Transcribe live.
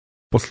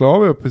Posle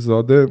ove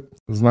epizode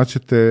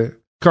znaćete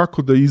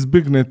kako da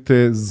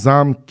izbegnete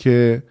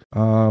zamke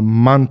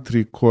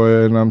mantri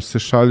koje nam se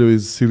šalju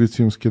iz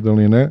Silicijumske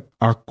doline,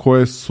 a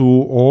koje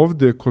su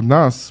ovde kod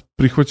nas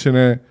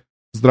prihvaćene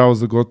zdravo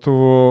za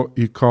gotovo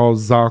i kao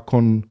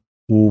zakon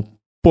u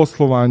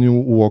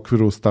poslovanju u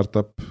okviru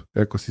startup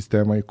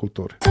ekosistema i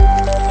kulture.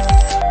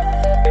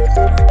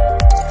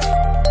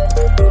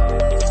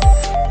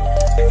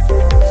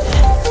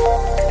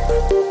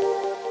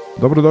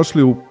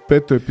 Dobrodošli u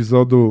 5.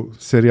 epizodu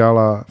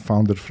serijala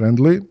Founder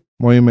Friendly.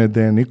 Moje ime je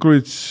Dejan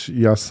Nikolić,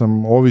 ja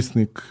sam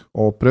ovisnik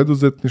o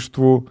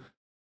preduzetništvu,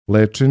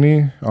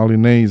 lečeni, ali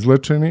ne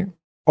izlečeni.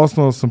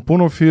 Osnovao sam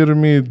puno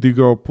firmi,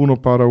 digao puno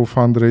para u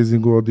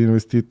fundraisingu od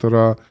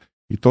investitora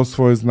i to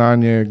svoje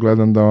znanje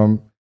gledam da vam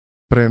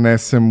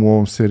prenesem u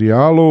ovom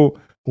serijalu.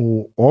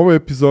 U ovoj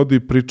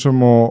epizodi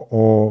pričamo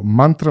o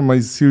mantrama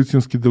iz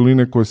Silicijumske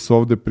doline koje su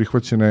ovde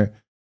prihvaćene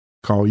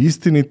kao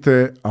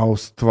istinite, a u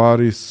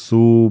stvari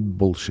su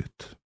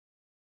bullshit.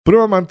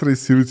 Prva mantra iz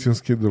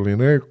Silicijumske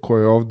doline,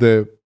 koja je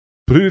ovde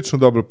prilično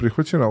dobro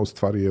prihvaćena, a u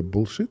stvari je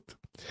bullshit,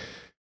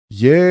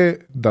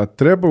 je da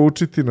treba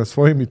učiti na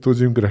svojim i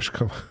tuđim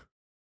greškama.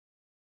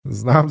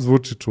 Znam,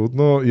 zvuči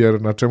čudno,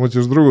 jer na čemu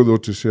ćeš drugo da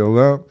učiš, jel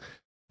da?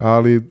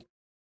 Ali,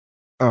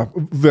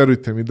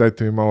 verujte mi,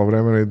 dajte mi malo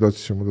vremena i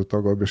doći ćemo do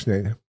toga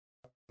objašnjenja.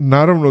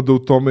 Naravno da u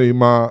tome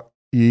ima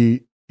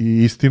i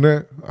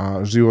istine,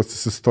 a život se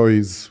sastoji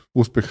iz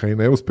uspeha i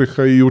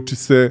neuspeha i uči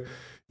se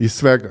iz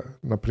svega.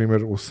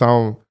 Naprimjer, u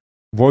samom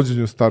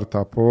vođenju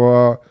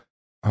startupova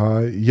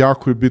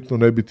jako je bitno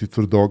ne biti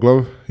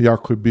tvrdoglav,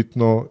 jako je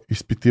bitno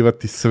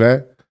ispitivati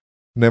sve,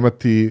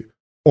 nemati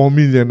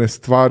omiljene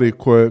stvari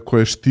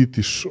koje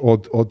štitiš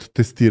od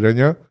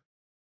testiranja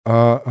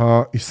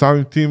i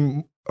samim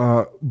tim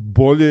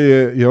bolje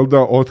je, jel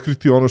da,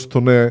 otkriti ono što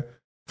ne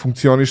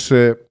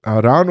funkcioniše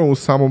rano u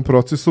samom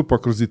procesu,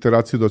 pa kroz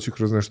iteraciju doći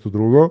kroz nešto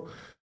drugo,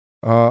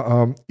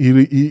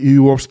 i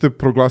uopšte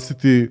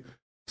proglasiti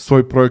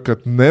svoj projekat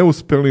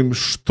neuspelim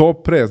što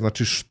pre,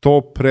 znači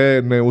što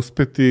pre ne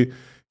uspeti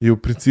je u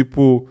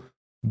principu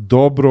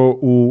dobro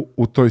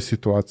u toj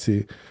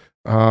situaciji.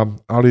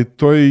 Ali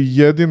to je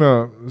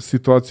jedina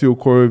situacija u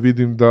kojoj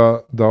vidim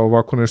da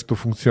ovako nešto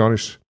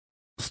funkcioniše.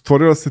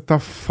 Stvorila se ta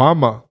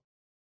fama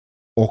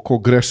oko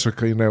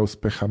grešaka i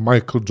neuspeha.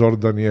 Michael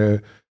Jordan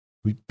je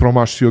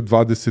promašio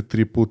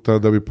 23 puta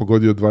da bi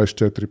pogodio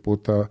 24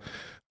 puta.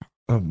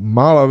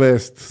 Mala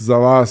vest za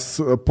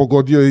vas,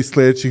 pogodio je i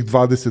sledećih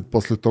 20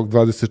 posle tog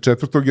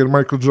 24. jer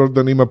Michael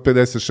Jordan ima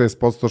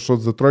 56% šut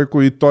za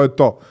trojku i to je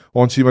to.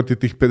 On će imati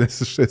tih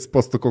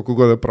 56% koliko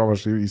god da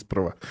promaši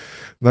isprava.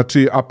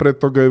 Znači, a pre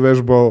toga je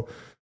vežbao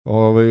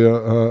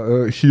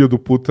 1000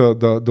 puta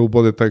da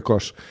ubode taj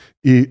koš.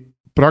 I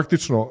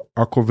praktično,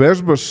 ako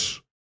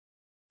vežbaš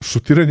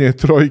šutiranje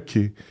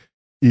trojki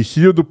i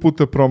 1000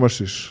 puta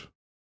promašiš,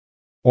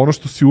 ono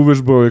što si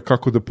uvežbao je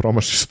kako da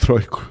promašiš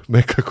trojku,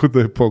 ne kako da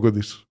je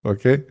pogodiš.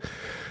 Okay?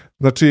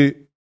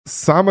 Znači,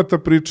 sama ta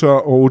priča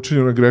o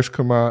učenju na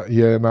greškama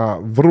je na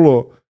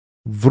vrlo,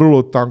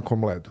 vrlo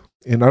tankom ledu.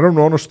 I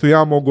naravno ono što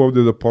ja mogu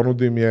ovdje da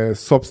ponudim je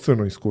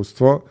sopstveno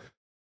iskustvo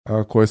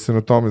koje se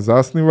na tome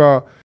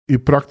zasniva i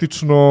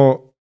praktično,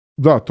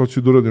 da, to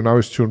ću da uradim,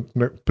 navešću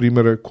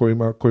primere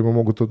kojima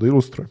mogu to da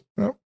ilustrujem.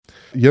 Ja?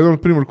 Jedan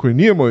od primjer koji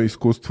nije moje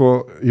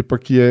iskustvo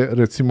ipak je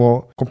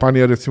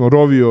kompanija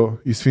Rovio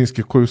iz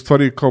Finske koja u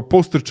stvari kao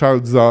poster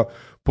child za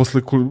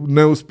posle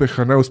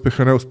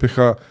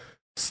neuspeha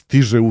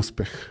stiže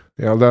uspeh.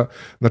 Jel da?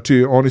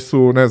 Znači oni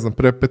su, ne znam,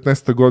 pre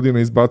 15 godina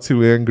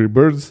izbacili Angry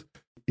Birds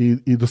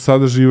i do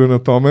sada žive na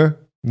tome.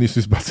 Nisu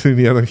izbacili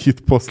ni jedan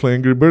hit posle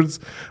Angry Birds,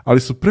 ali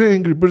su pre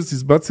Angry Birds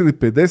izbacili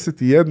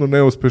 51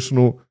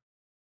 neuspešnu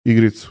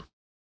igricu.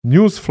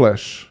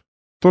 Newsflash.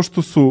 To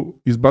što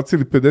su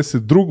izbacili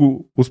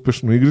 52.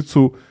 uspešnu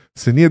igricu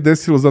se nije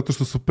desilo zato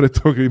što su pre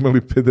toga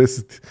imali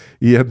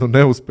 51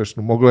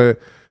 neuspešnu. Mogla je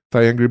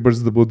taj Angry Birds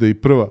da bude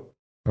i prva.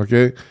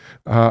 Okay?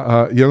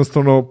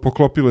 Jednostavno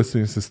poklopile su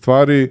im se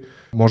stvari.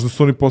 Možda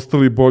su oni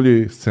postali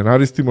bolji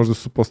scenaristi, možda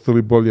su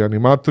postali bolji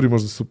animatori,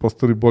 možda su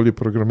postali bolji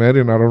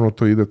programeri. Naravno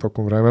to ide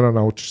tokom vremena,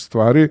 naučiš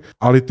stvari.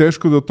 Ali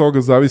teško da od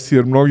toga zavisi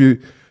jer mnogi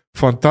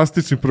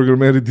fantastični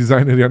programeri,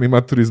 dizajneri,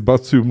 animatori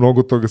izbacuju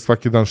mnogo toga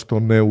svaki dan što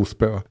ne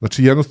uspeva.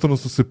 Znači jednostavno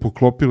su se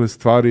poklopile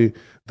stvari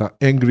da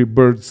Angry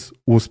Birds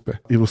uspe.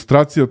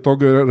 Ilustracija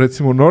toga je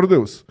recimo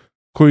Nordeus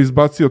koji je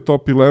izbacio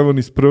Top 11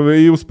 iz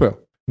prve i uspeo.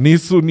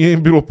 Nije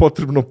im bilo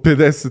potrebno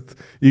 50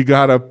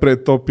 igara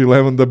pre Top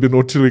 11 da bi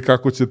naučili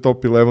kako će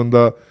Top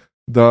 11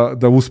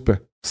 da uspe.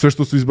 Sve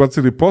što su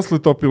izbacili posle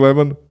Top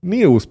 11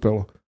 nije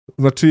uspelo.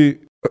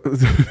 Znači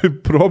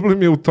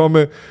problem je u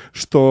tome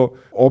što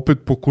opet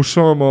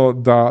pokušavamo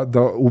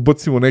da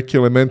ubacimo neke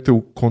elemente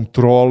u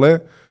kontrole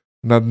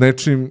nad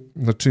nečim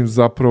na čim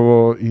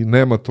zapravo i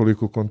nema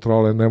toliko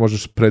kontrole, ne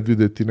možeš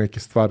predvideti neke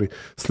stvari.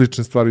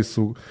 Slične stvari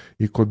su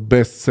i kod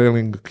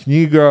best-selling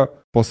knjiga,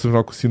 posebno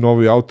ako si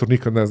novi autor,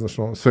 nikad ne znaš.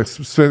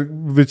 Sve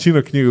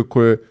većina knjiga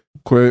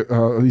koje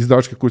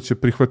izdavačke kuće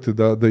prihvate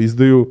da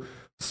izdaju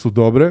su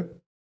dobre,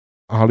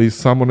 ali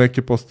samo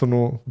neke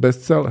postanu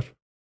bestseller.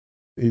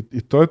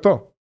 I to je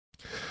to.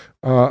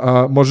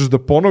 Možeš da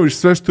ponoviš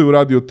sve što je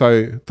uradio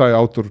taj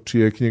autor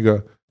čija je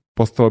knjiga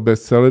postala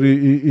bestseller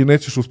i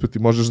nećeš uspeti.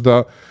 Možeš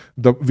da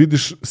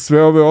vidiš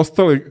sve ove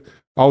ostale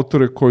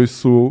autore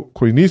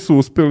koji nisu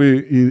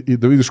uspeli i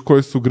da vidiš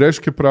koje su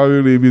greške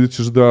pravili i vidjet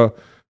ćeš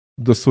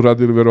da su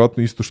radili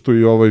verovatno isto što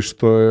i ovaj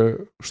što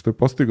je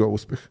postigao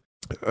uspeh.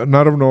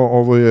 Naravno,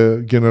 ovo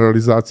je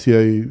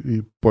generalizacija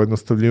i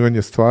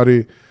pojednostavljivanje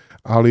stvari,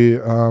 ali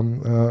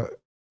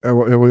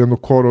evo jedno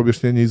koro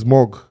objašnjenje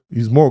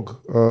iz mog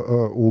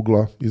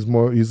ugla,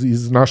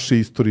 iz naše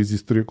istorije, iz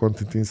istorije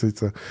Content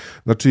Insights-a.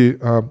 Znači,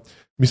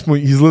 mi smo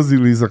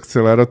izlazili iz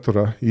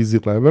akceleratora iz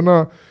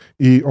 11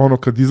 i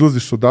kad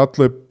izlaziš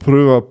odatle,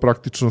 prva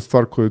praktična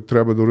stvar koju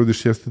treba da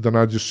uradiš jeste da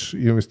nađeš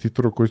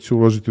investitora koji će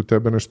uložiti u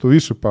tebe nešto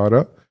više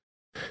para.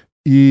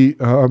 I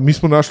mi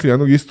smo našli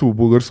jednog isto u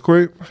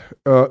Bugarskoj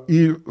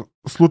i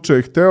slučaj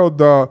je hteo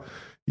da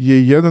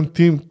je jedan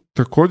tim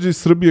takođe iz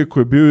Srbije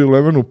koji je bio u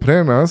 11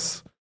 pre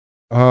nas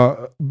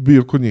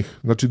bio kod njih,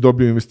 znači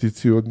dobio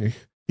investiciju od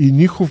njih. I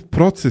njihov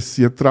proces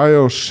je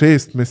trajao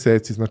 6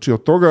 meseci, znači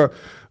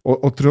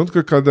od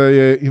trenutka kada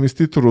je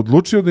investitor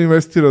odlučio da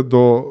investira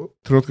do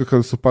trenutka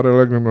kada su pare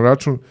legle na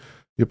račun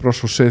je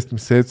prošlo 6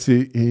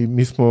 meseci i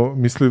mi smo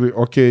mislili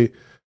ok,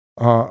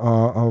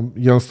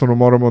 jednostavno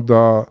moramo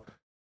da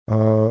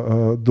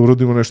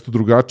uradimo nešto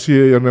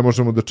drugačije jer ne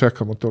možemo da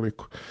čekamo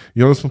toliko.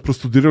 I onda smo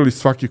prostudirali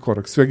svaki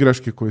korak, sve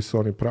greške koje su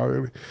oni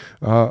pravili.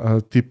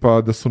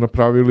 Tipa da su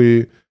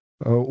napravili,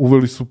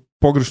 uveli su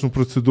pogrešnu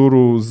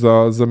proceduru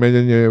za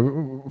menjanje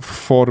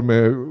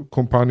forme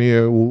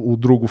kompanije u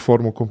drugu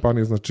formu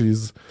kompanije, znači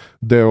iz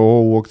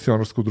DOO u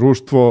akcionarsko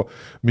društvo.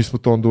 Mi smo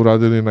to onda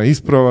uradili na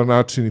ispravan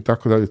način i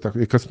tako dalje.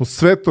 I kad smo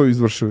sve to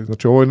izvršili,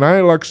 znači ovo je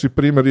najlakši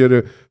primer jer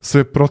je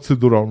sve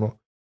proceduralno.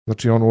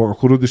 Znači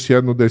ako uradiš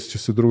jedno, desit će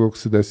se drugo, ako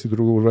se desi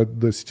drugo,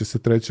 desit će se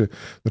treće.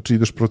 Znači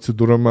ideš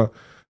procedurama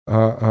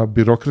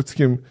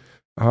birokratskim.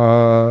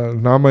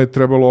 Nama je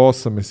trebalo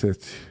 8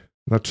 meseci.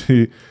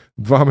 Znači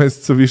 2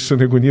 meseca više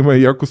nego njima,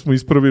 iako smo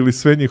ispravili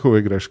sve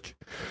njihove greške.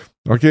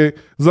 Okay?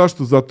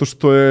 Zašto? Zato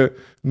što je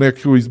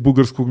neko iz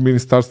bugarskog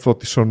ministarstva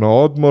otišao na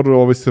odmor,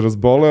 ovaj se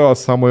razboleo, a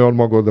samo je on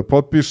mogao da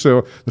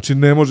potpiše. Znači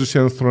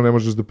jednostavno ne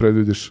možeš da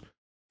predvidiš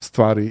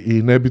stvari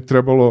i ne bi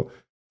trebalo,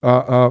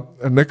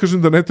 ne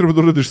kažem da ne treba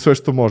da uradiš sve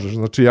što možeš.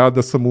 Znači ja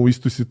da sam u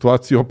istoj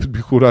situaciji opet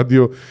bih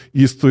uradio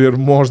isto jer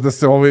možda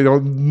se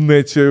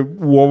neće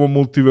u ovom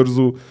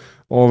multiverzu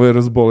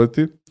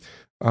razboleti.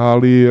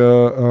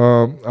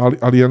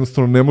 Ali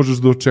jednostavno ne možeš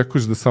da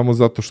očekuješ da samo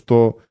zato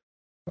što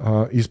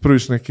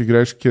ispraviš neke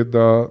greške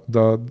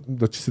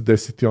da će se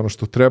desiti ono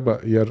što treba,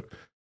 jer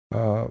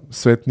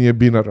svet nije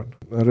binaran.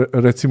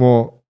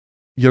 Recimo,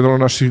 jedan od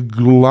naših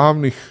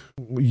glavnih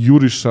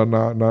juriša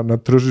na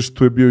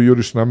tržištu je bio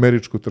juriš na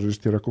američko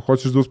tržište, jer ako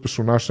hoćeš da uspeš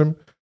u našem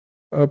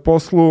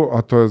poslu,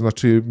 a to je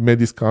znači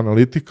medijska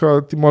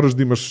analitika, ti moraš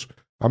da imaš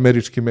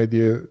američke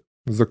medije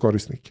za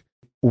korisnike.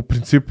 U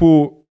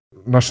principu,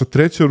 naša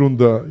 3.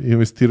 runda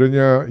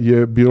investiranja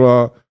je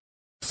bila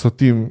sa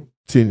tim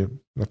ciljem.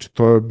 Znači,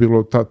 to je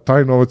bilo,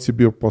 taj novac je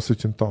bio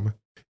posvećen tome.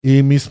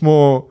 I mi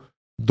smo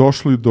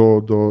došli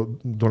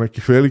do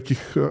nekih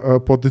velikih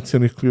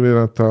potencijalnih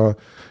klijenata,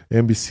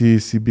 NBC,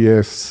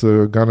 CBS,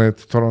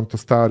 Gannett, Toronto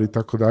Star i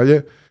tako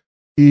dalje.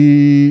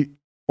 I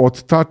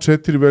od ta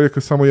 4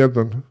 velika samo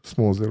jedan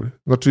smo uzeli.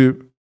 Znači,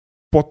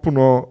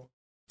 potpuno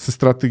se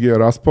strategija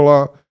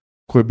raspala,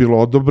 koja je bila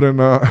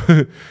odobrena,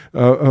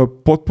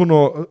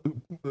 potpuno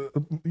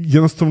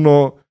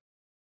jednostavno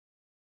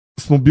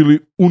smo bili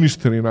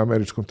uništeni na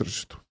američkom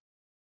tržištu.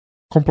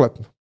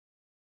 Kompletno.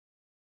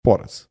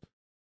 Poraz.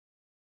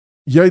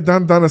 Ja i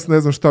dan danas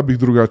ne znam šta bih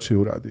drugačije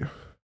uradio.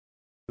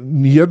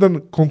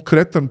 Nijedan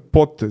konkretan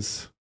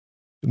potez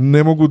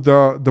ne mogu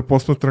da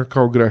posmatram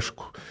kao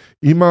grešku.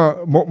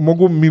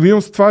 Mogu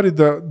milion stvari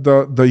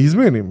da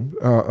izmenim.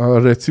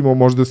 Recimo,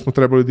 možda smo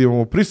trebali da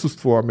imamo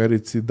prisustvo u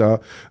Americi,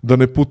 da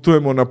ne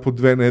putujemo na po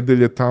 2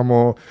 nedelje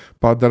tamo,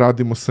 pa da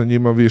radimo sa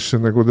njima više,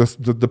 nego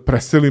da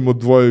preselimo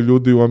 2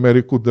 ljudi u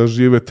Ameriku, da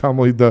žive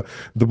tamo i da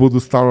budu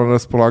stalno na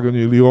raspolaganju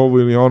ili ovo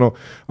ili ono.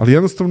 Ali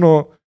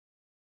jednostavno,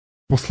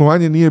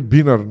 poslovanje nije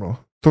binarno.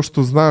 To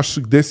što znaš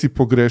gde si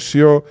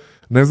pogrešio,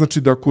 ne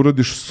znači da ako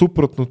uradiš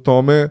suprotno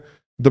tome,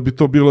 da bi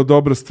to bila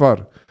dobra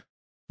stvar.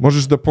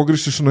 Možeš da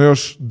pogrešiš na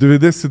još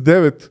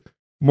 99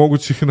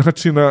 mogućih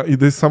načina i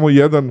da je samo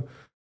jedan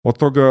od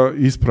toga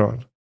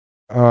ispravan.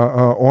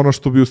 Ono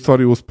što bi u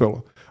stvari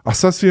uspelo. A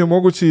sasvim je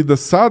moguće i da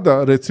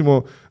sada,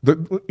 recimo,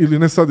 ili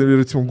ne sada, ili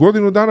recimo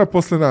godinu dana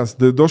posle nas,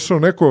 da je došao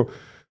neko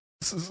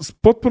s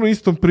potpuno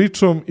istom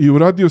pričom i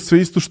uradio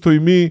sve isto što i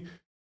mi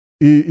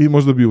i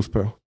možda bi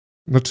uspeo.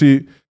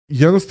 Znači,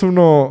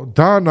 jednostavno,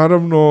 da,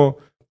 naravno,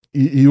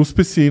 i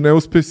uspesi i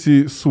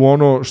neuspesi su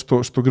ono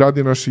što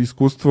gradi naše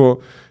iskustvo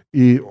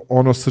i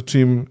ono sa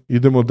čim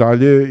idemo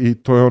dalje i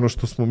to je ono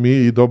što smo mi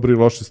i dobre i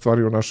loše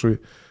stvari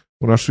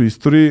u našoj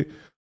istoriji,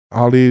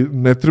 ali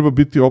ne treba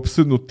biti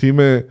opsednut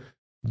time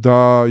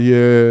da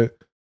je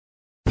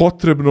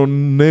potrebno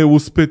ne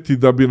uspeti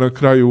da bi na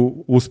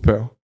kraju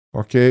uspeo.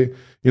 Okay?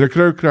 I na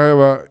kraju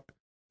krajeva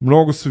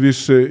mnogo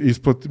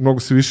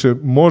se više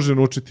može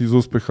naučiti iz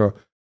uspeha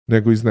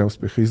nego iz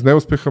neuspeha. Iz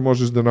neuspeha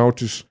možeš da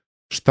naučiš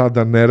šta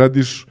da ne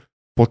radiš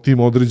po tim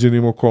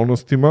određenim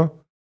okolnostima,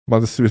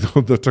 mada se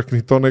vidio da čak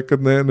ni to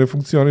nekad ne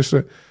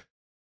funkcioniše,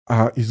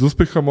 a iz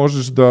uspeha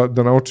možeš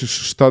da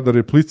naučiš šta da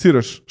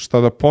repliciraš,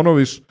 šta da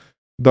ponoviš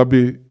da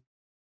bi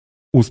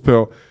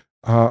uspeo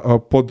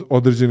pod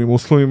određenim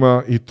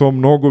uslovima i to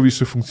mnogo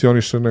više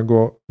funkcioniše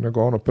nego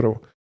ono prvo.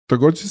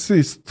 Takođe se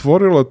i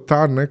stvorila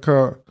ta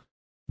neka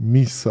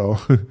misao,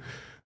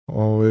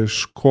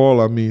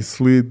 škola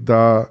misli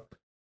da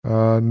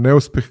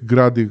neuspeh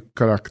gradi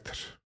karakter.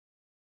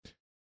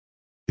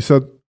 I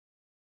sad,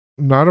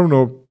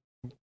 naravno,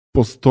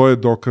 postoje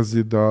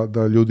dokazi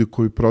da ljudi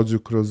koji prođu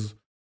kroz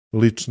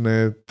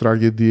lične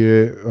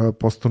tragedije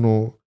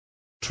postanu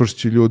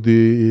čvršći ljudi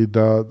i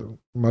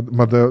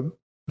mada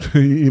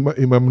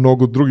ima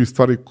mnogo drugih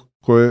stvari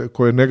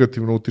koje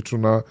negativno utiču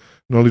na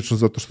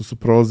ličnost zato što su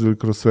prolazili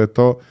kroz sve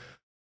to,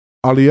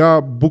 ali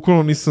ja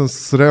bukvalno nisam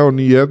sreo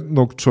ni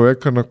jednog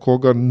čoveka na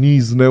koga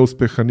niz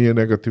neuspeha nije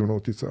negativno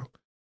uticao.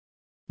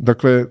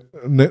 Dakle,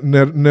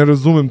 ne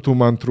razumem tu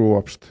mantru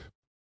uopšte.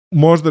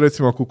 Možda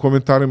recimo ako u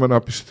komentarima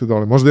napišete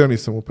dole, možda ja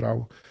nisam u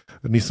pravu.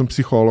 Nisam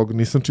psiholog,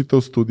 nisam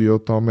čitao studije o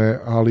tome,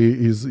 ali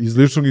iz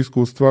ličnog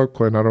iskustva,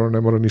 koje naravno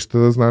ne mora ništa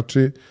da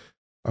znači,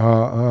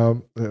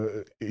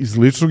 iz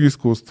ličnog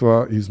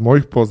iskustva, iz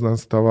mojih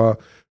poznanstava,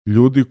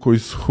 ljudi koji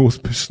su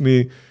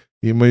uspešni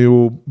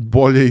imaju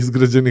bolje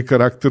izgrađeni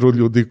karakter od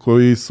ljudi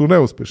koji su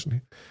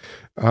neuspešni.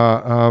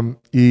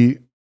 I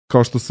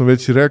kao što sam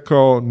već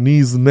rekao,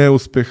 niz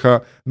neuspeha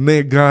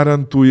ne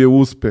garantuje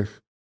uspeh.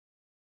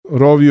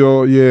 Rovio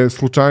je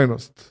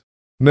slučajnost.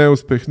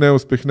 Neuspeh.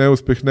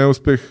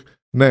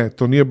 Ne,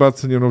 to nije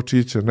bacanje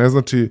novčića. Ne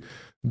znači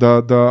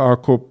da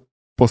ako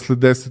posle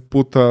 10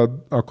 puta,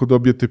 ako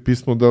dobijete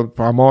pismo da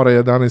pa mora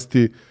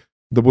 11.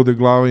 da bude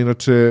glava,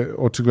 inače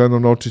očigledno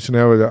novčić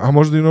ne valja. A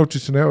možda i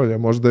novčić ne valja,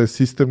 možda je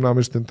sistem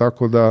namešten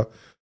tako da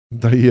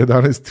i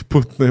 11.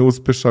 put ne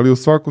uspeš, ali u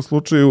svakom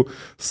slučaju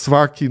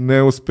svaki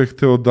neuspeh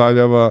te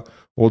odaljava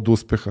od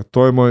uspeha.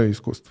 To je moje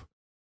iskustvo.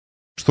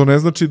 Što ne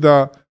znači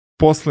da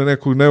posle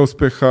nekog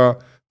neuspeha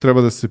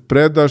treba da se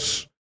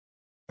predaš,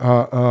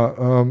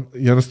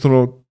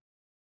 jednostavno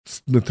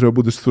ne treba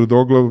budeš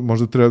tvrdoglav,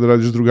 možda treba da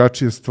radiš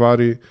drugačije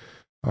stvari.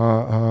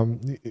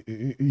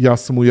 Ja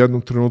sam u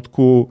jednom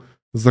trenutku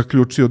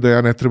zaključio da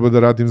ja ne treba da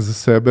radim za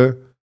sebe,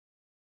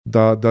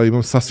 da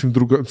imam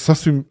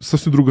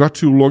sasvim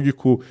drugačiju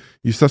logiku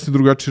i sasvim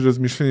drugačije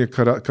razmišljanje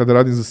kada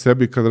radim za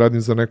sebe i kada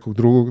radim za nekog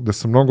drugog, da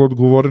sam mnogo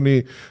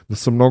odgovorniji, da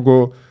sam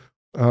mnogo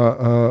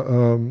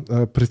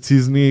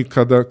precizniji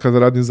kada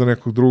radim za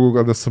nekog drugog,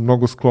 a da sam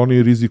mnogo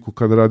skloniji riziku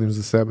kada radim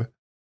za sebe.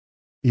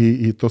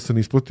 I to se ne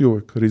isplati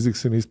uvek. Rizik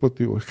se ne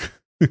isplati uvek.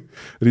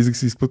 Rizik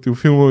se isplati u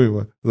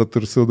filmovima, zato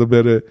jer se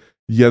odabere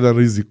jedan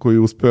rizik koji je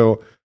uspeo,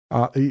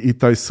 i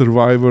taj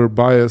survivor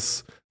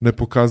bias ne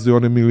pokazuje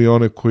one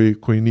milione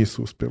koji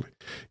nisu uspeli.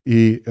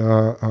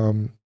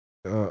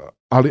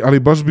 Ali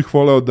baš bih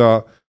voleo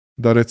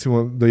da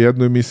recimo da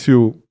jednu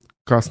emisiju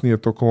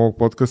kasnije tokom ovog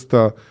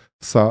podcasta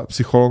sa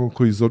psihologom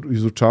koji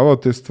izučavao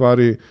te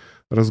stvari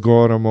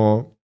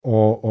razgovaramo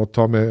o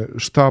tome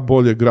šta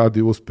bolje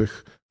gradi uspeh,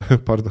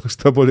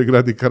 šta bolje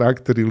gradi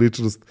karakter i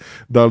ličnost,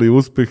 da li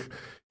uspeh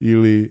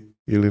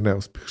ili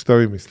neuspeh. Šta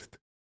vi mislite?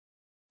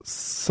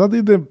 Sad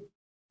ide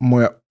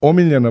moja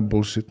omiljena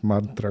bullshit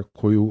mantra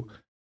koju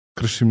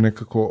kršim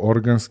nekako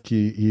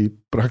organski i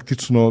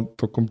praktično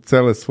tokom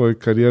cele svoje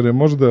karijere,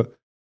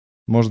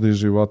 možda i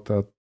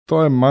života.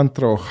 To je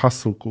mantra o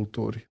hustle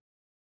kulturi.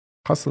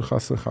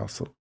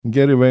 Hustle.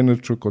 Gary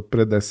Vaynerchuk od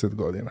pre 10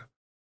 godina.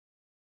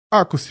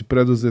 Ako si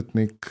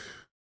preduzetnik,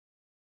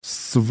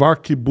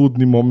 svaki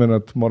budni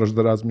moment moraš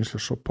da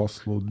razmišljaš o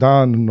poslu.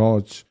 Dan,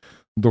 noć,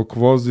 dok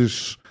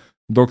voziš,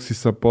 dok si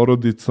sa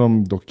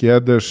porodicom, dok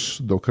jedeš,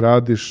 dok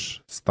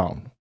radiš,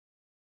 stalno.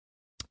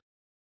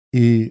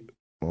 I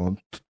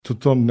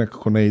to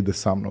nekako ne ide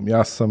sa mnom.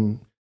 Ja sam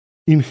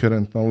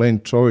inherentno len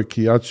čovjek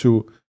i ja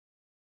ću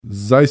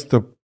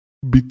zaista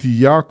biti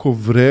jako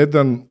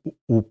vredan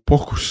u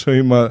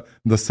pokušajima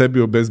da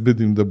sebi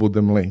obezbedim da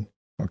budem len.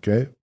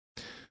 Okay?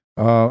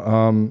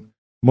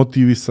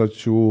 Motivisat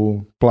ću,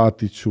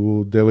 platit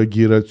ću,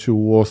 delegirat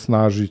ću,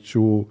 osnažit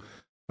ću,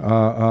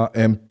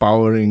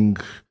 empowering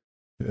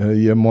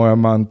je moja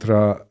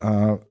mantra,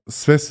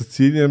 sve sa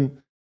ciljem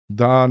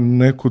da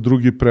neko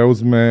drugi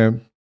preuzme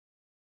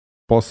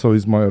posao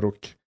iz moje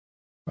ruke.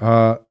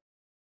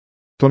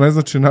 To ne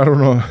znači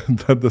naravno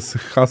da se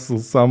hustle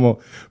samo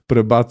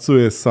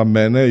prebacuje sa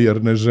mene,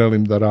 jer ne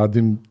želim da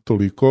radim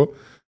toliko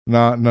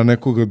na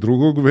nekoga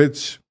drugog,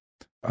 već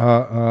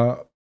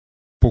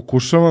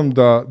pokušavam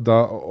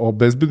da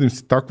obezbedim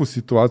si takvu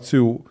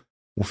situaciju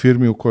u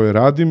firmi u kojoj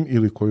radim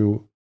ili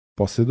koju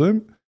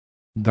posjedujem,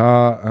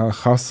 da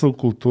hustle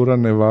kultura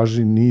ne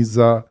važi ni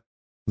za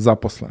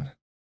zaposlene.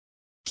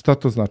 Šta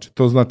to znači?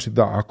 To znači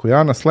da ako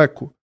ja na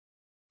Slacku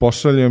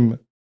pošaljem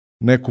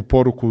neku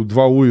poruku u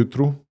 2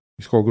 ujutru,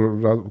 iz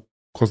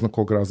ko zna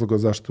kog razloga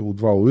zašto u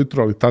 2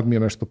 ujutru, ali tad mi je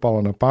nešto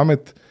palo na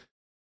pamet,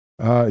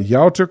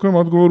 Ja očekujem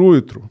odgovor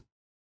ujutru.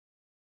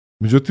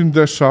 Međutim,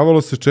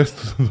 dešavalo se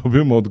često da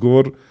dobijem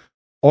odgovor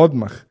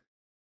odmah.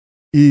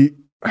 I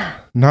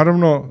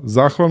naravno,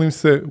 zahvalim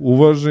se,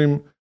 uvažim,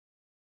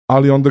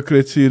 ali onda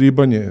kreće i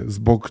ribanje.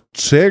 Zbog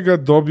čega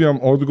dobijam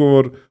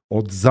odgovor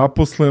od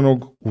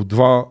zaposlenog u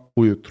 2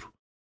 ujutru?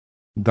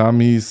 Da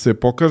mi se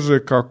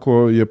pokaže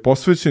kako je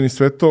posvećen i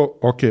sve to,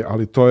 ok,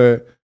 ali to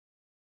je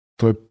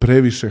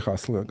previše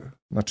haslinga.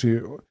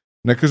 Znači,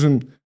 ne kažem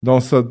da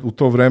on sad u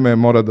to vreme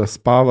mora da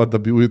spava, da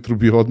bi ujutru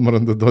bio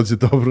odmoran da dođe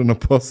dobro na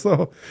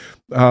posao,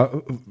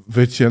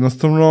 već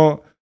jednostavno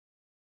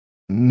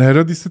ne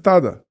radi se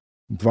tada.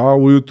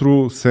 2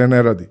 ujutru se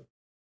ne radi.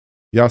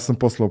 Ja sam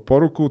poslao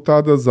poruku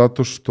tada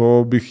zato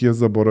što bih je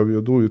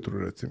zaboravio do ujutru,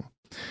 recimo.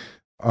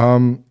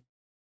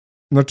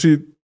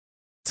 Znači,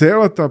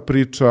 cela ta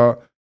priča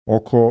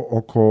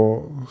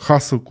oko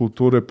hustle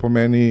kulture po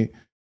meni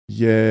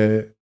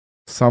je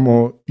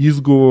samo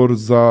izgovor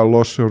za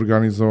loše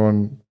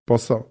organizovan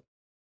posao.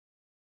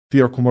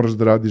 Ti ako moraš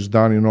da radiš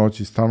dan i noć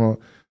i stalno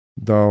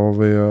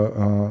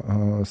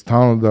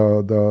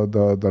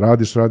da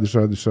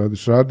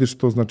radiš,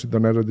 to znači da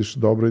ne radiš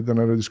dobro i da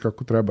ne radiš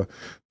kako treba.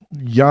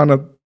 Ja na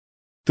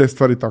te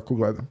stvari tako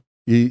gledam.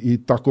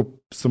 I tako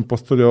sam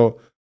postavljao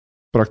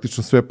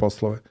praktično sve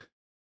poslove.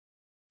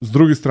 S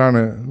druge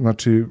strane,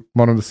 znači,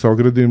 moram da se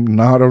ogradim,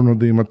 naravno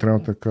da ima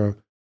trenutaka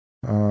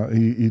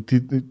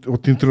o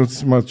tim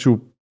trenucima ću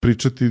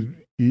pričati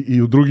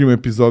i u drugim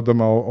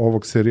epizodama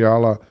ovog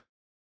serijala.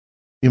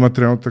 Ima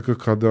trenutaka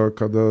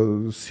kada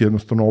si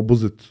jednostavno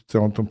obuzet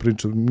celom tom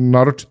pričom,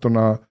 naročito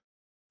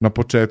na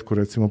početku,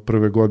 recimo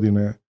prve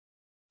godine,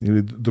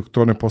 ili dok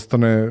to ne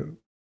postane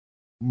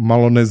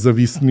malo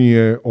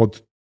nezavisnije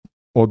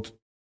od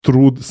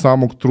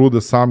samog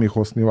truda samih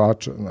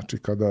osnivača, znači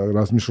kada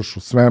razmišljaš o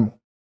svemu,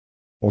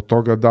 od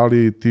toga da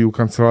li ti u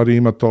kancelariji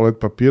ima toalet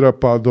papira,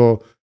 pa do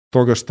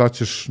toga šta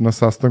ćeš na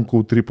sastanku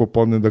u 3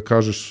 popodne da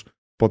kažeš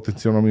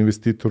potencijalnom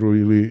investitoru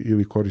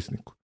ili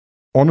korisniku.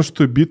 Ono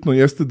što je bitno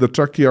jeste da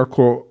čak i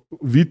ako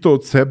vi to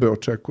od sebe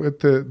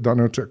očekujete, da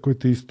ne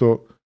očekujete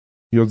isto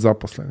i od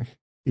zaposlenih.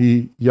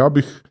 I ja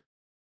bih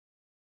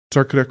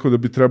čak rekao da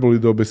bi trebali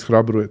da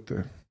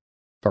obeshrabrujete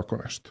tako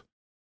nešto.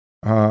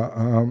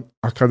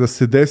 A kada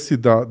se desi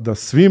da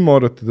svi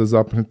morate da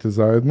zapnete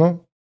zajedno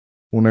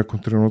u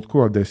nekom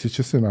trenutku, a desit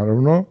će se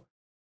naravno,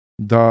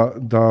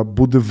 da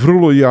bude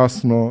vrlo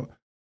jasno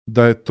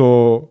da je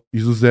to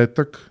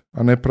izuzetak,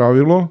 a ne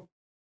pravilo,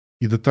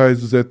 i da taj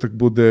izuzetak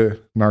bude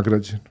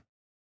nagrađen.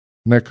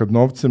 Nekad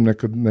novcem,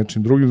 nekad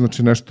nečim drugim,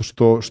 znači nešto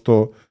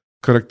što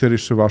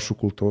karakteriše vašu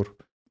kulturu.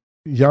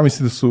 Ja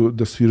mislim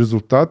da su i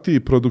rezultati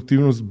i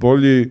produktivnost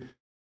bolji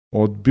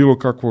od bilo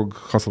kakvog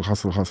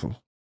hustle,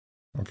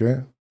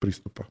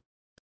 pristupa.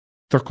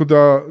 Tako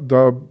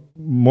da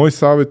moj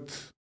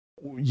savjet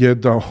je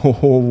da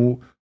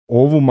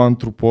ovu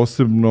mantru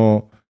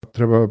posebno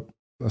treba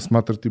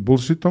smatrati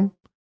bullshitom,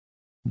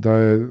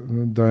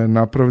 da je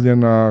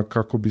napravljena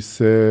kako bi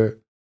se,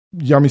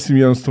 ja mislim,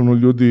 jednostavno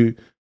ljudi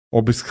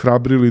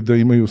obeshrabrili da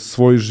imaju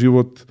svoj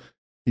život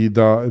i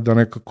da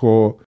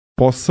nekako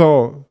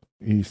posao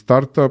i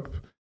startup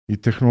i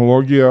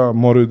tehnologija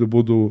moraju da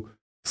budu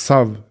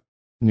sav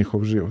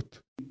njihov život.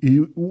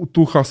 I u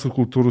tu hustle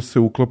kulturu se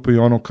uklapa i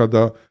ono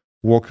kada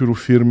u okviru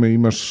firme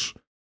imaš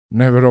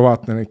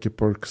neverovatne neke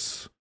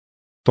perks,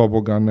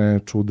 tobogane,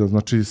 čuda,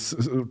 znači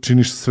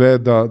činiš sve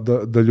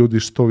da ljudi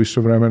što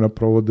više vremena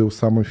provode u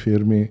samoj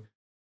firmi,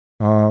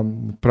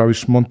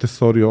 praviš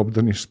Montessori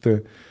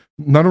obdanište.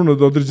 Naravno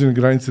do određene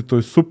granice to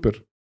je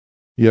super,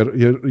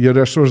 jer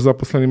rešavaš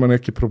zaposlenima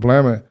neke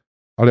probleme,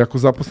 ali ako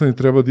zaposleni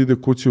treba da ide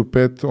kući u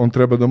 5, on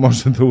treba da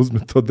može da uzme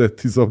to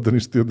dete iz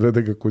obdaništa i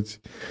odvede ga kući.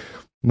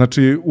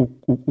 Znači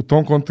u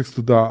tom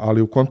kontekstu da,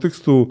 ali u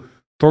kontekstu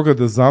toga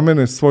da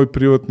zamene svoj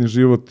privatni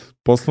život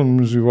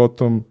poslovnim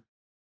životom,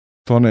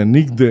 to ne,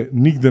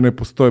 nigde ne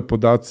postoje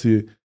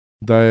podaci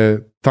da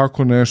je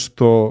tako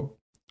nešto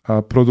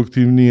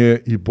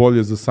produktivnije i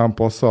bolje za sam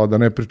posao, da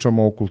ne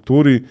pričamo o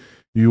kulturi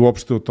i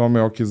uopšte o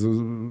tome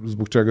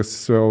zbog čega se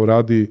sve ovo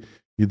radi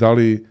i da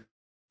li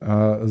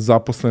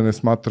zaposlene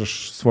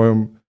smatraš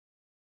svojom,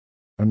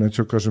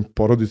 neću kažem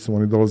porodicom,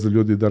 oni dolaze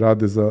ljudi da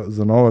rade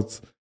za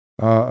novac,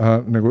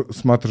 nego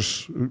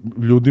smatraš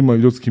ljudima i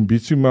ljudskim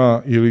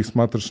bićima ili ih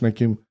smatraš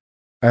nekim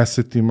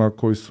asetima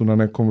koji su na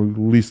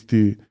nekom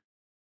listi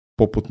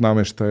poput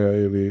nameštaja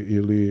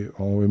ili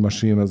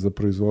mašina za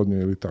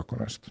proizvodnju ili tako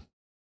nešto.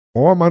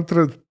 Ova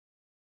mantra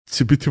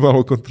će biti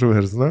malo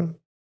kontroverzna,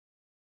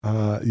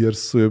 jer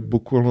su je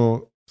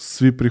bukvalno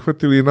svi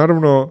prihvatili i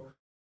naravno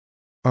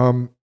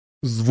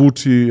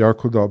zvuči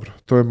jako dobro.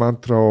 To je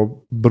mantra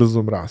o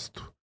brzom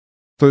rastu.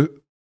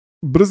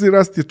 Brzi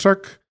rast je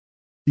čak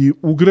i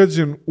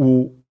ugrađen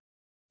u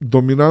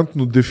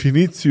dominantnu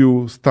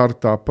definiciju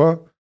startapa,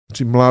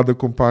 znači mlada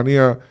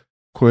kompanija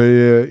koja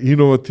je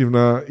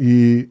inovativna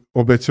i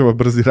obećava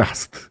brzi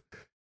rast.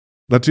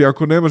 Znači,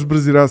 ako nemaš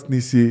brzi rast,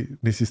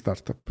 nisi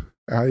startup.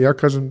 A ja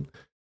kažem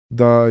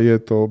da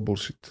je to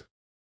bullshit.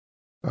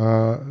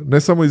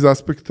 Ne samo iz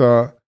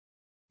aspekta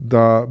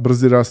da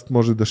brzi rast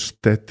može da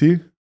šteti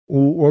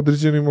u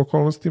određenim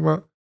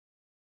okolnostima,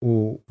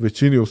 u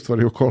većini u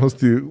stvari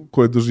okolnosti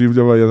koje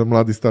doživljava jedan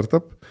mladi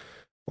startup,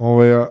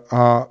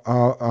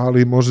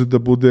 ali može da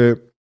bude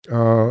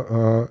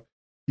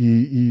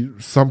i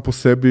sam po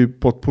sebi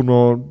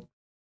potpuno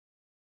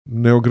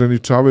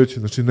neograničavajući,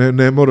 znači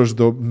ne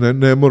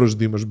moraš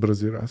da imaš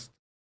brzi rast.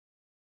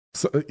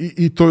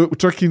 I to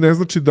čak i ne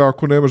znači da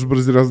ako nemaš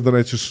brzi rast da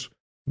nećeš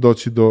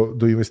doći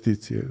do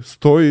investicije.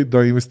 Stoji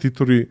da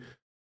investitori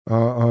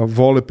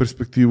vole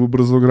perspektivu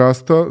brzog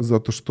rasta,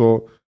 zato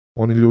što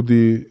oni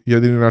ljudi,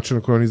 jedini način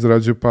na koji oni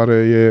zarađuju pare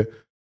je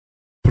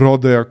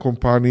prodaja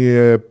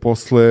kompanije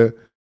posle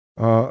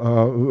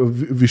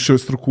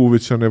višestruko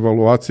uvećane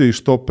evaluacije i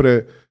što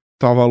pre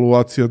ta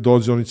evaluacija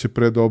dođe, oni će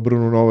pre da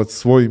obrnu novac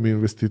svojim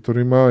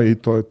investitorima i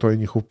to je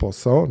njihov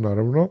posao,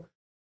 naravno.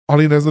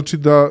 Ali ne znači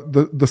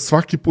da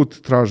svaki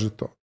put traže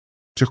to.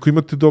 Znači ako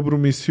imate dobru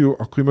misiju,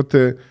 ako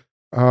imate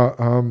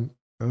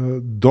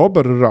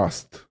dobar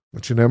rast,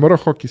 znači ne mora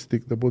hockey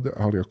stick da bude,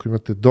 ali ako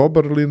imate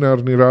dobar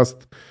linearni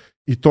rast,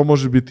 i to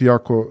može biti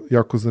jako,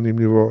 jako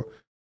zanimljivo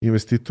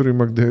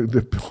investitorima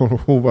gde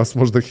u vas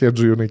možda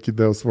hedžuju neki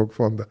deo svog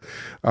fonda.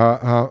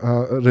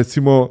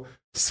 Recimo,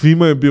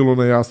 svima je bilo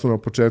nejasno na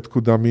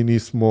početku da mi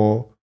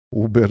nismo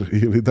Uber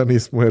ili da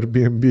nismo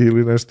Airbnb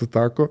ili nešto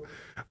tako,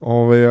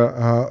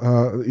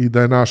 i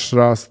da je naš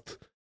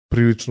rast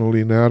prilično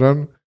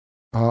linearan,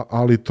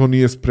 ali to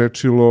nije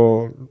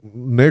sprečilo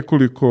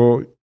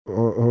nekoliko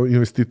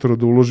investitora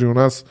da uloži u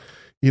nas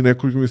i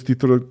nekoliko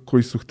investitora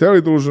koji su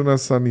hteli da ulože u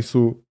nas, a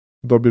nisu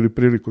dobili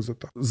priliku za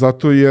to.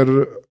 Zato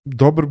jer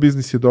dobar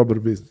biznis je dobar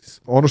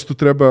biznis. Ono što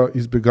treba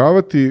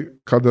izbegavati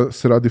kada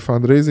se radi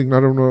fundraising,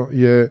 naravno,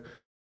 je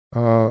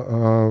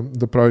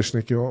da praviš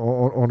neki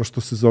ono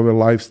što se zove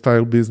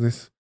lifestyle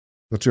biznis.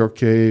 Znači, ok,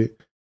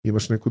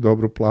 imaš neku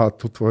dobru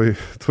platu, tvoji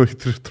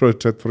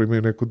 3-4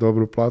 imaju neku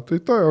dobru platu i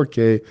to je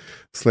ok.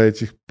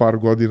 Sledećih par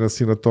godina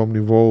si na tom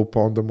nivou, pa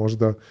onda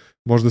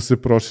možda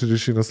se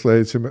proširiš i na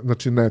sledećem.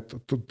 Znači, ne,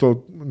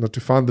 znači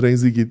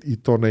fundraising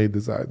i to ne ide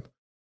zajedno.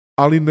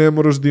 Ali ne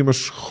moraš da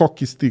imaš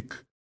hockey stick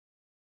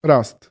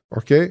rast,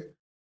 ok?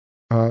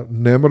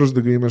 Ne moraš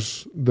da ga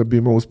imaš da bi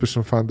imao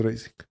uspešan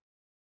fundraising.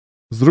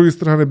 S druge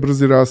strane,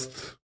 brzi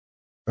rast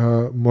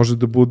može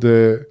da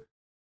bude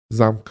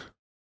zamka.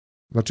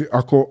 Znači,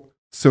 ako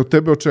se od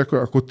tebe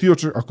očekuje,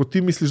 ako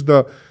ti misliš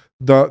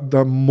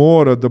da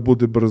mora da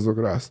bude brzog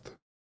rasta,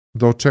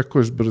 da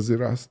očekuješ brzi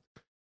rast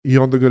i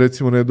onda ga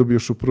recimo ne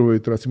dobiješ u prvoj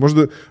iteraciji.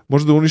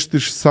 Možda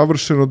uništiš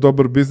savršeno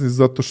dobar biznis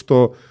zato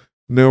što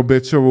ne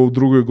obećava u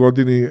drugoj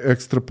godini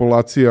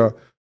ekstrapolacija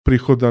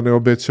prihoda, ne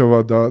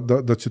obećava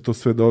da će to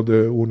sve da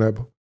ode u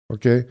nebo.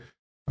 Okay?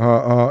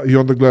 I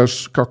onda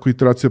gledaš kako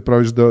iteracija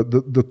praviš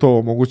da to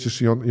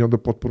omogućiš i onda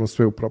potpuno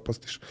sve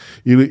upropastiš.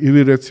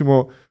 Ili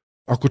recimo,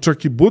 ako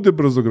čak i bude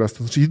brzog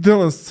rasta, znači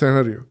idealan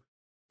scenariju,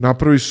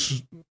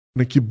 napraviš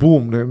neki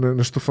boom,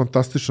 nešto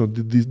fantastično,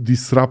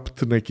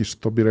 disrupt neki,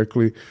 što bi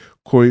rekli,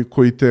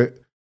 koji te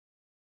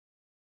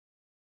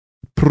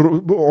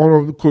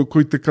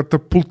koji te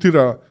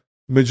katapultira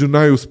među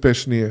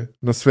najuspešnije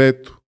na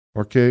svetu,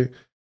 ok?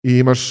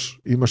 I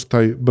imaš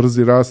taj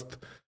brzi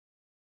rast.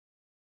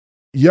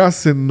 Ja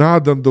se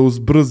nadam da uz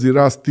brzi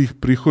rast tih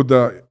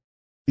prihoda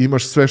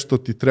imaš sve što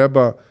ti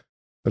treba,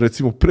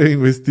 recimo pre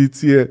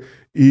investicije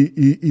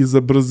i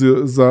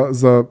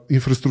za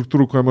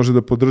infrastrukturu koja može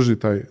da podrži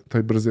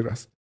taj brzi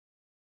rast.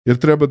 Jer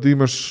treba da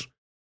imaš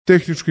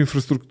tehničku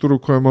infrastrukturu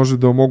koja može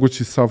da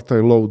omogući sav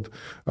taj load.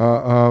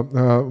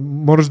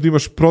 Moraš da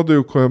imaš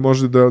prodaju koja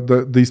može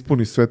da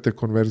ispuni sve te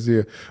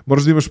konverzije.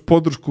 Moraš da imaš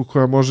podršku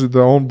koja može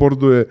da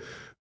onboarduje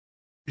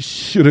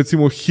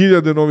recimo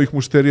 1000 novih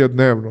mušterija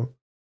dnevno.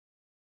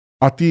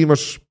 A ti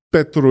imaš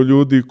 5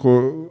 ljudi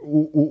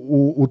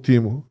u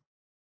timu.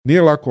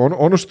 Nije lako.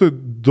 Ono što je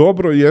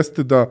dobro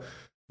jeste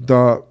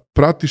da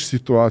pratiš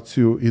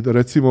situaciju i da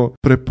recimo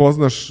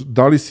prepoznaš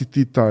da li si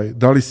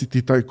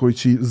ti taj koji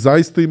će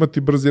zaista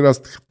imati brzi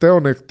rast, hteo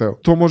ne hteo.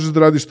 To možeš da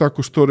radiš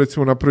tako što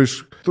recimo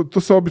napraviš,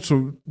 to se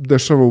obično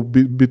dešava u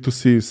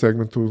B2C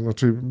segmentu,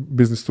 znači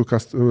business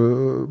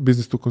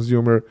to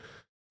consumer,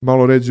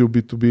 malo ređe u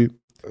B2B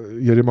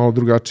jer je malo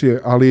drugačije,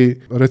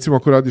 ali recimo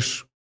ako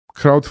radiš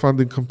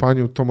crowdfunding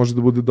kampanju, to može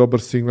da bude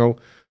dobar signal.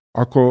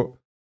 Ako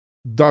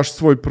daš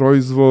svoj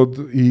proizvod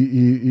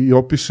i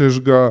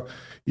opišeš ga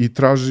i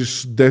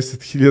tražiš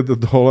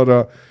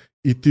 $10,000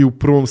 i ti u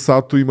prvom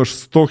satu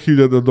imaš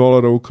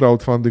 $100,000 u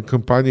crowdfunding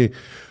kampanji,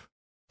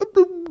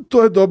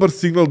 to je dobar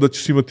signal da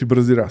ćeš imati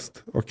brzi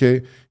rast.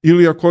 Okay?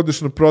 Ili ako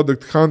odeš na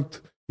product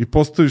hunt i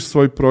postaviš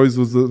svoj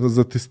proizvod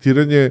za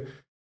testiranje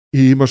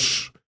i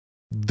imaš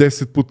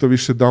 10 puta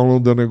više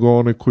downloada nego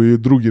onaj koji je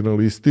drugi na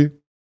listi,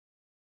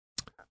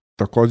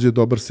 takođe je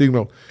dobar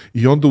signal.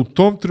 I onda u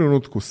tom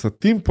trenutku sa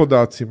tim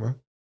podacima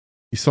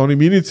i sa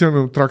onim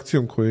inicijalnom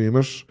atrakcijom koju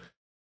imaš,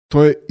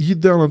 to je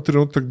idealan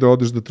trenutak da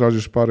odeš da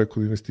tražiš pare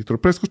kod investitora.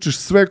 Preskočiš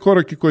sve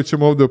korake koje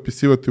ćemo ovde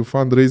opisivati u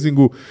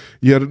fundraisingu,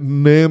 jer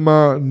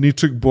nema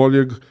ničeg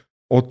boljeg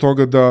od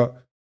toga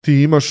da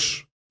ti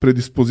imaš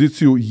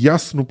predispoziciju,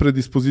 jasnu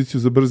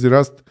predispoziciju za brzi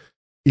rast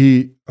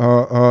i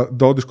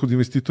da odeš kod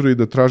investitora i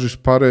da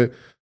tražiš pare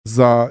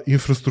za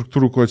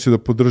infrastrukturu koja će da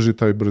podrži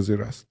taj brzi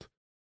rast.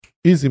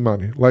 Easy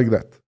money, like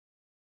that.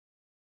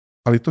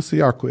 Ali to se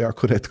jako,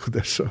 jako retko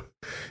dešava.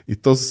 I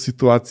to su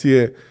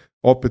situacije,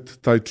 opet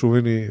taj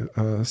čuveni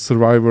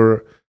survivor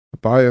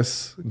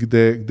bias,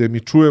 gde mi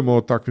čujemo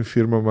o takvim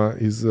firmama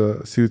iz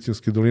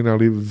Silicijumske doline,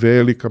 ali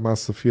velika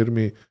masa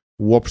firmi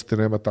uopšte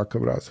nema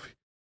takav razvoj.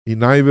 I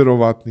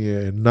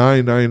najverovatnije,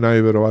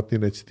 najverovatnije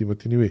nećete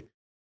imati ni vi.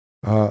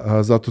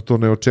 Zato to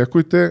ne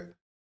očekujte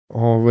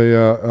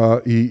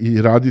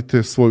i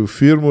radite svoju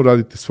firmu,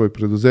 radite svoje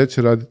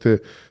preduzeće, radite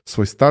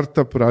svoj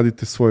startup,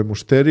 radite svoje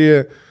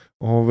mušterije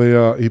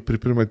i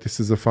pripremajte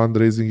se za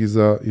fundraising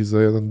i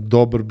za jedan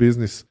dobar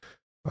biznis,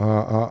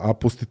 a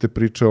pustite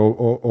priče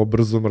o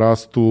brzom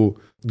rastu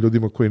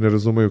ljudima koji ne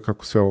razumeju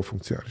kako sve ovo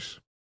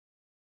funkcioniše.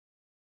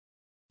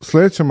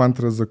 Sljedeća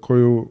mantra za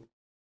koju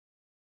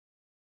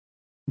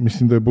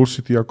mislim da je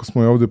bullshit, iako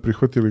smo je ovde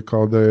prihvatili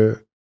kao da je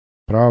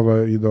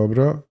prava i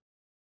dobra,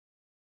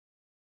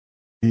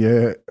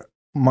 je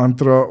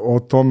mantra o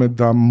tome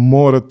da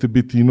morate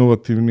biti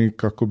inovativni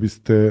kako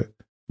biste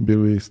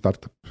bili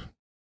startup.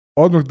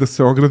 Odmah da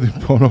se ogradim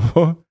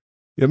ponovo,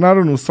 jer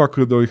naravno u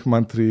svakoj od ovih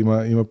mantri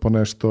ima po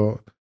nešto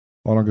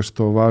onoga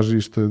što važi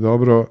i što je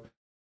dobro.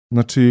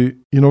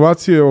 Znači,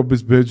 inovacije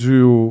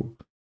obezbeđuju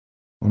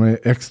onaj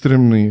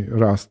ekstremni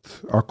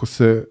rast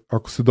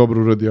ako se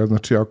dobro uradi.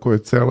 Znači, ako je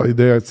cela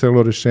ideja,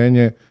 celo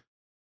rešenje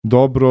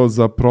dobro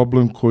za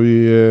problem koji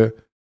je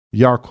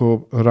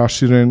jako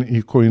raširen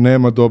i koji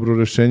nema dobro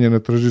rešenje na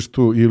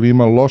tržištu ili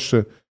ima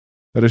loše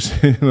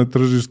rešenje na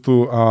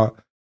tržištu,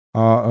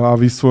 a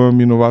vi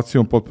svojom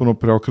inovacijom potpuno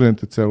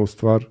preokrenete celu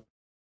stvar.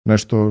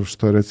 Nešto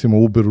što je recimo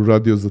Uber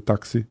uradio za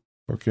taksi.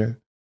 Okay.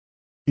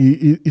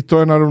 I to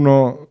je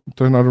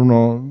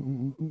naravno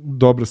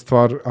dobra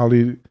stvar,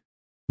 ali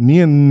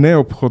nije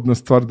neophodna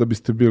stvar da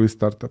biste bili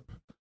startup.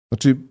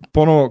 Znači,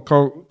 ponovo,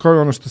 kao i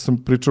ono što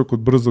sam pričao kod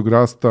brzog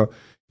rasta,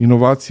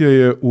 inovacija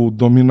je u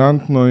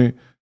dominantnoj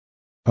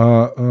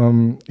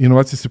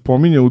inovacija se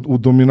pominje u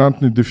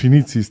dominantnoj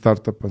definiciji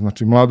startupa,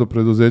 znači mlado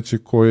preduzeće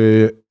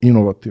koje je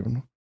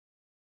inovativno.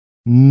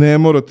 Ne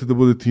morate da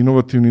budete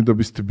inovativni da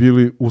biste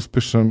bili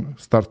uspešan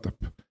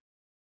startup.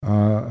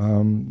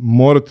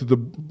 Morate da,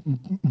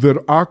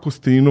 ako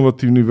ste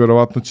inovativni,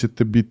 verovatno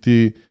ćete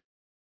biti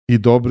i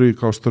dobri,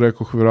 kao što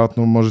rekoh,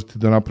 verovatno možete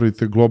da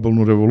napravite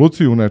globalnu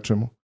revoluciju u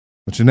nečemu.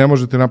 Znači, ne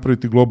možete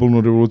napraviti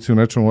globalnu revoluciju u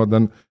nečemu, a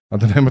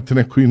da nemate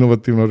neko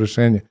inovativno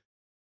rešenje.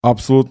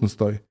 Apsolutno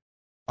stoji.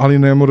 Ali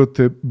ne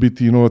morate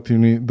biti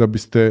inovativni da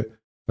biste,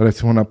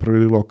 recimo,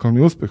 napravili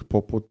lokalni uspeh,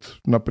 poput,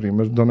 na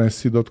primjer,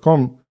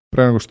 donesi.com,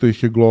 pre nego što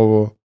ih je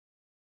Glovo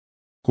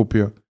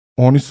kupio.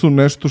 Oni su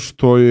nešto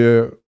što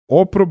je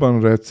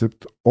oproban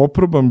recept,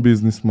 oproban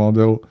biznis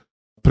model,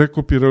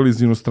 prekopirali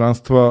iz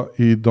inostranstva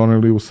i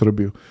doneli u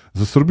Srbiju.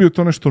 Za Srbiju je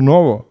to nešto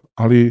novo,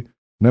 ali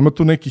nema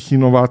tu nekih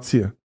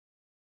inovacija.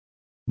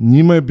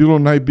 Njima je bilo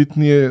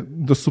najbitnije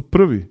da su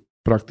prvi,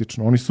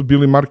 praktično. Oni su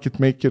bili market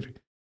makeri.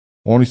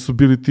 Oni su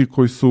bili ti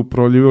koji su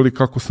proljivali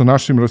kako sa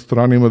našim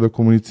restoranima da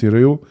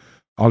komuniciraju,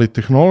 ali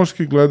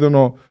tehnološki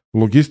gledano,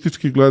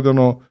 logistički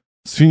gledano,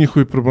 svi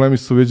njihovi problemi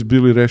su već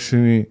bili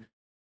rešeni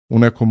u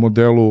nekom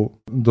modelu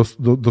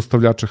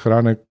dostavljača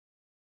hrane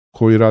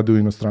koji rade u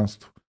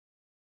inostranstvu.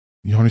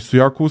 I oni su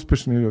jako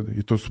uspešni ljudi.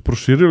 I to su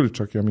proširili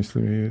čak, ja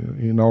mislim,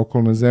 i na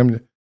okolne zemlje.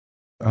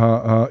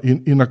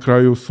 I na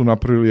kraju su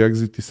napravili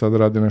exit i sada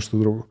rade nešto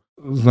drugo.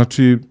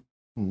 Znači,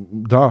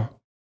 da,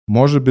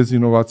 može bez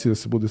inovacije da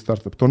se bude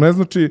startup. To ne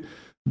znači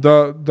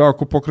da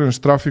ako pokreneš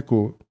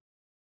trafiku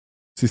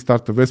si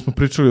startup. Već smo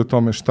pričali o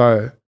tome šta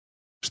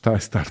je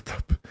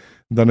startup.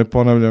 Da ne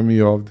ponavljam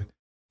i ovde.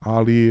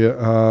 Ali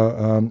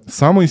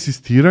samo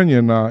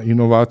insistiranje na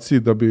inovaciji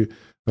da bi,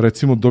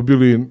 recimo,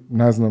 dobili,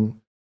 ne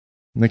znam,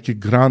 neki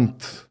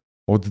grant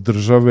od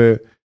države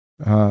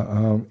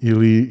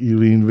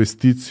ili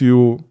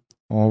investiciju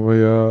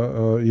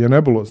je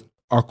nebulozno.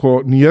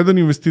 Ako nijedan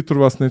investitor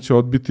vas neće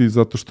odbiti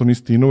zato što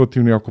niste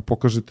inovativni, ako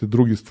pokažete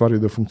druge stvari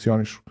da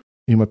funkcionišu.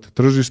 Imate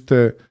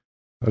tržište,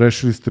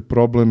 rešili ste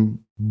problem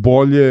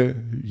bolje,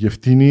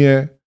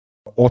 jeftinije,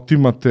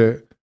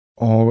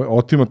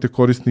 otimate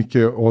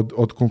korisnike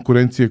od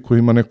konkurencije koja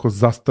ima neko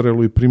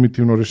zastarelo i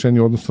primitivno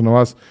rešenje u odnosu na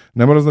vas.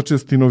 Ne mora znači da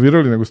ste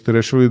inovirali, nego ste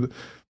rešili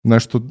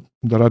nešto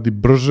da radi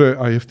brže,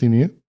 a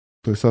jeftinije.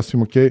 To je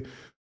sasvim okej.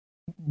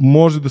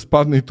 Može da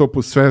spadne i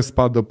to, sve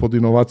spada pod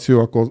inovaciju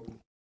ako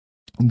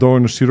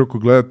dovoljno široko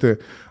gledate,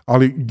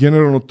 ali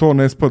generalno to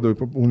ne spada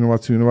u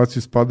inovaciju.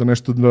 Inovaciju spada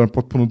nešto da na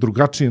potpuno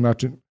drugačiji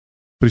način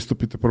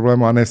pristupite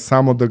problemu, a ne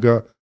samo da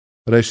ga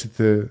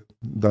rešite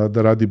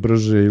da radi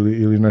brže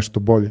ili nešto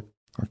bolje.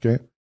 Okay?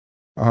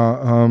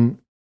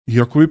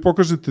 I ako vi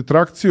pokažete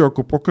trakciju,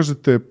 ako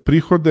pokažete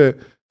prihode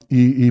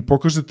i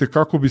pokažete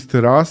kako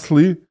biste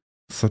rasli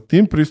sa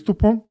tim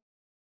pristupom,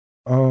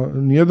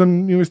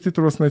 nijedan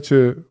investitor vas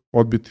neće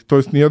odbiti. To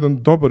jest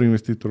nijedan dobar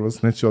investitor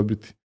vas neće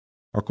odbiti.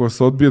 Ako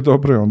vas odbije,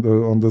 dobro je,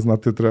 onda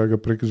znate treba ga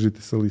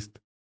prekržiti sa liste.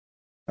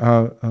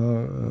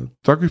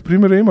 Takvih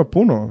primjera ima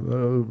puno.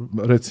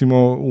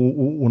 Recimo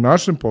u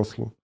našem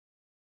poslu.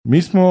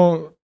 Mi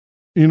smo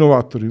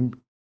inovatori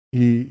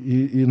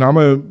i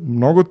nama je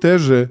mnogo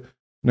teže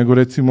nego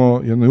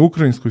recimo jednoj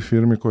ukrajinskoj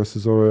firmi koja se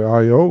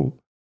zove IO,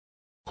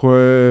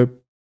 koja je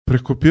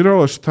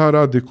prekopirala šta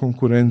radi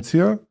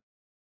konkurencija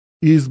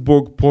i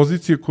zbog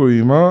pozicije koju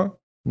ima,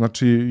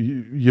 znači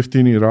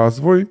jeftiniji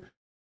razvoj,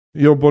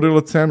 je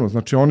oborila cenu.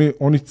 Znači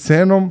oni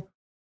cenom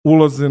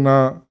ulaze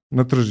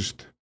na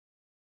tržište.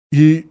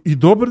 I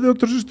dobar deo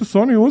tržišta su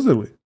oni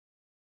uzeli.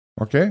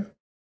 Ok?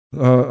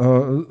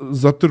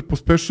 Zato jer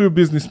pospešuju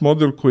biznis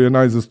model koji je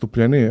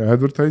najzastupljeniji,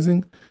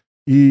 advertising,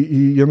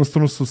 i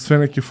jednostavno su sve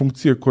neke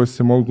funkcije koje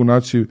se mogu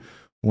naći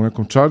u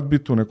nekom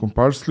chartbitu, u nekom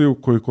parsliju,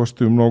 koji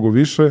koštaju mnogo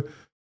više,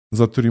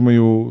 zato jer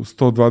imaju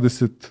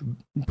 120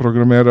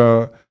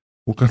 programera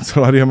u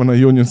kancelarijama na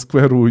Union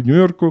Square-u u New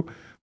Yorku,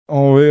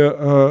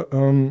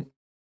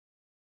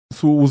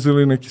 su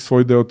uzeli neki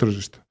svoj deo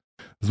tržišta.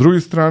 S druge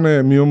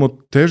strane, mi imamo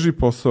teži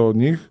posao od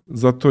njih,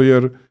 zato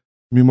jer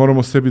mi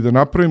moramo sebi da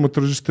napravimo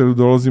tržište da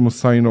dolazimo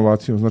sa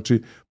inovacijom.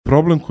 Znači,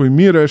 problem koji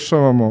mi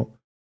rešavamo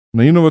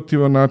na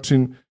inovativan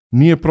način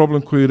nije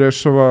problem koji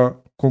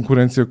rešava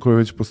konkurencija koja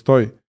već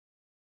postoji.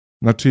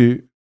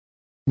 Znači,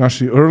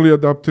 naši early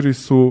adapteri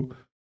su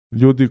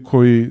ljudi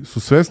koji su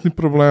svesni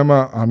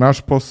problema, a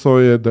naš posao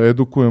je da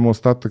edukujemo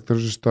ostatak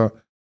tržišta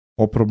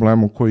o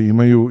problemu koji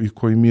imaju i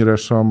koji mi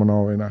rešavamo na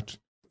ovaj način.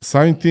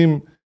 Samim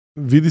tim,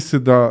 vidi se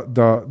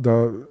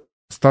da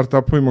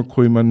startupovima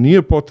kojima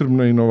nije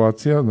potrebna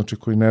inovacija, znači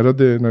koji ne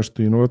rade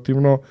nešto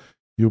inovativno,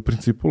 je u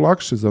principu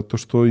lakše, zato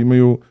što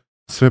imaju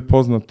sve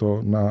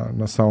poznato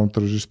na samom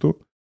tržištu,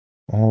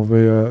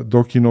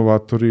 dok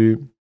inovatori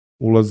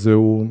ulaze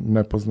u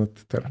nepoznat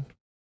teren.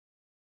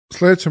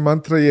 Sledeća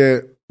mantra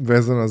je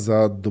vezana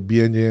za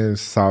dobijanje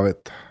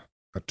saveta.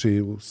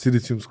 Znači, u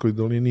Silicijumskoj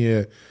dolini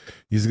je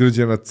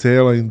izgrađena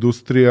cela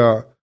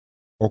industrija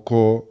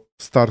oko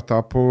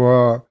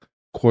startupova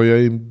koja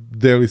im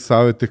deli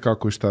savete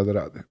kako i šta da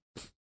rade.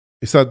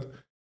 I sad,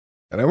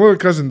 ne mogu da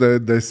kažem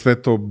da je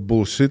sve to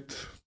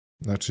bullshit,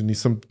 znači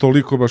nisam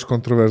toliko baš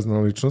kontroverzna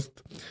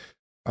ličnost,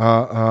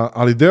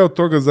 ali deo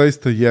toga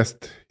zaista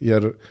jeste,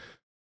 jer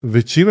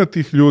većina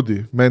tih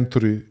ljudi,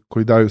 mentori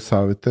koji daju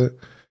savete,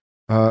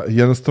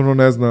 jednostavno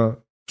ne zna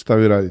šta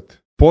vi radite.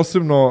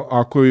 Posebno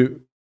ako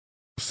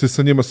se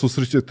sa njima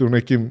susrećete u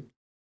nekim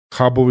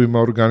hubovima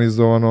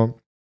organizovano,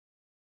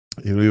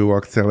 ili u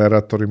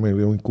akceleratorima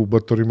ili u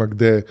inkubatorima,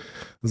 gde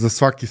za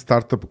svaki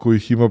startup koji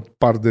ih ima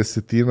par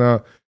desetina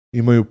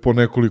imaju po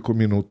nekoliko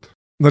minuta.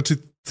 Znači,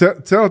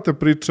 cela ta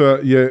priča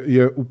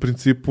je u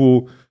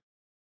principu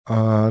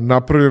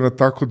napravljena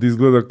tako da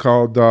izgleda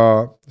kao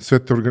da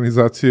sve te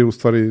organizacije u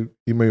stvari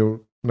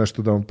imaju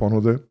nešto da vam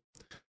ponude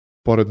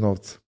pored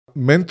novca.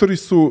 Mentori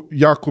su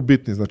jako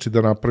bitni, znači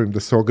da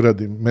se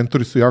ogradim.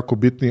 Mentori su jako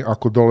bitni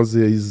ako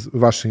dolaze iz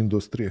vaše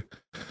industrije.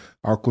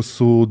 Ako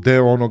su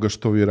deo onoga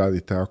što vi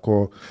radite,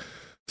 ako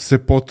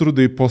se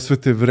potrude i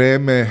posvete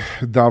vreme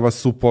da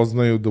vas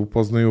upoznaju, da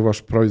upoznaju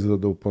vaš proizvod,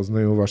 da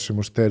upoznaju vaše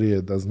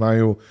mušterije, da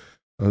znaju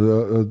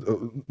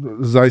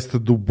zaista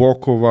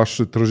duboko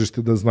vaše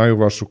tržište, da znaju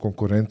vašu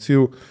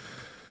konkurenciju.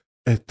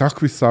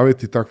 Takvi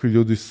saveti, takvi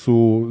ljudi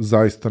su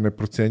zaista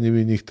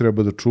neprocenjivi, njih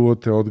treba da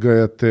čuvate,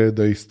 odgajate,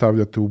 da ih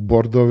stavljate u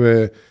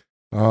bordove,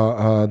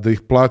 da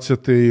ih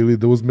plaćate ili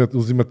da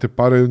uzimate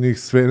pare od njih,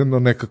 svejedno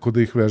nekako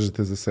da ih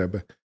vežete za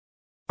sebe.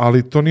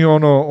 Ali to nije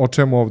ono o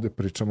čemu ovde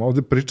pričamo.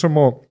 Ovde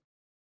pričamo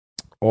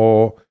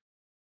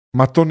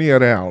to nije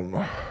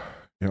realno.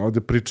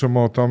 Ovde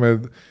pričamo o tome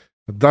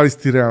da li si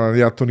ti realan,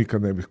 ja to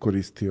nikad ne bih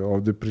koristio.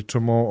 Ovde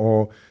pričamo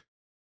o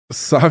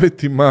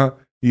savetima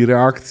i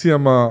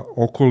reakcijama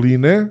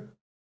okoline,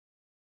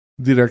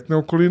 direktne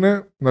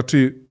okoline,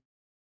 znači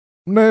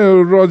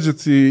ne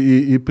rođaci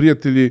i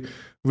prijatelji,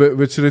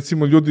 već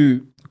recimo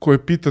ljudi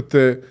koje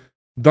pitate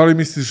da li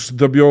misliš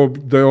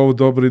da je ovo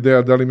dobra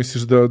ideja, da li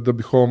misliš da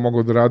bih ovo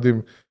mogao da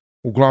radim,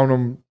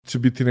 uglavnom će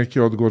biti neki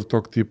odgovor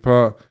tog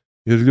tipa,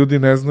 jer ljudi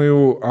ne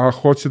znaju, a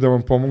hoće da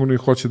vam pomognu i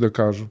hoće da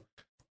kažu.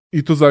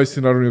 I to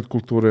zavisi naravno od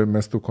kulture,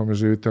 mesta u kome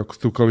živite. Ako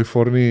ste u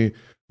Kaliforniji,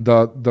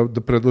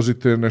 da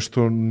predložite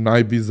nešto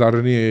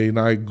najbizarnije i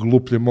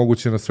najgluplje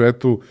moguće na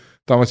svetu,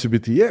 tamo će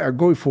biti, yeah,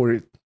 go for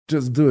it,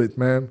 just do it,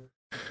 man.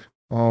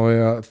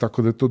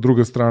 Tako da je to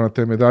druga strana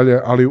te medalje,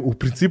 ali u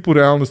principu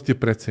realnost je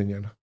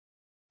precenjena.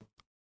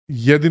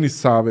 Jedini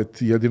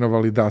savet, jedina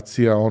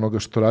validacija onoga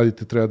što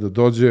radite treba da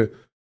dođe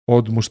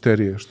od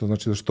mušterije, što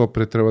znači da što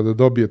pre treba da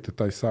dobijete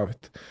taj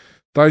savet.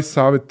 Taj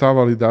savet, ta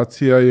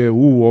validacija je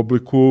u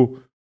obliku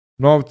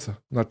novca.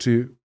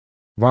 Znači,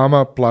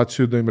 vama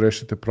plaćaju da im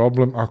rešite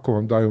problem, ako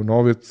vam daju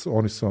novac,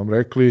 oni su vam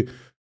rekli,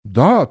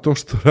 da, to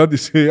što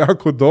radiš je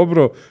jako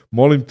dobro,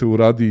 molim te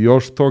uradi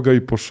još toga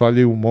i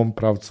pošalji u mom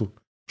pravcu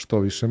što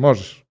više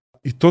možeš.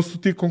 I to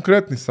su ti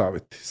konkretni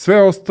saveti.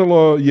 Sve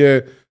ostalo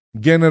je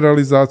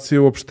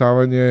generalizacija,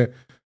 uopštavanje,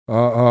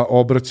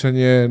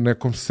 obraćanje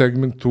nekom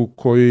segmentu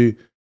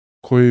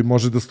koji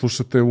može da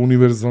slušate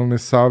univerzalne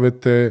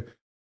savete,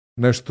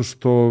 nešto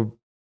što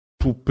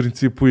u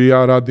principu i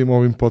ja radim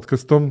ovim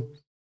podcastom,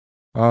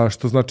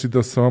 što znači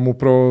da sam vam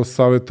upravo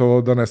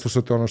savjetovao da ne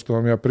slušate ono što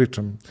vam ja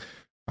pričam.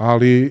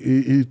 Ali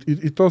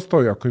i to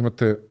stoji, ako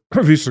imate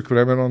višak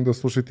vremena, onda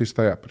slušajte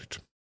šta ja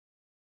pričam.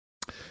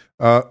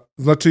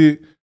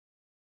 Znači,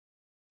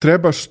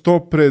 treba što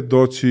pre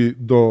doći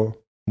do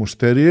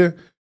mušterije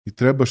i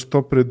treba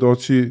što pre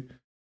doći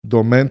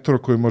do mentora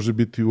koji može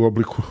biti u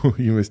obliku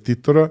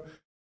investitora,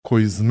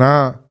 koji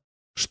zna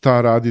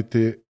šta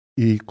radite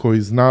i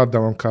koji zna da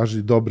vam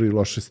kaže dobre i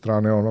loše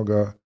strane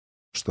onoga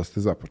što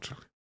ste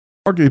započeli.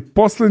 Ok,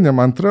 poslednja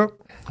mantra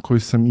koju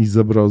sam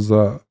izabrao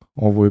za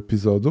ovu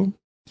epizodu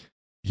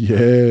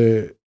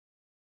je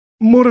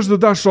moraš da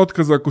daš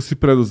otkaz ako si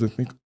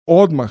preduzetnik.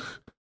 Odmah.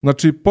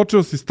 Znači,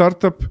 počeo si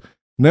startup,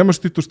 nemaš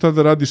ti tu šta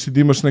da radiš i da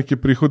imaš neke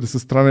prihode sa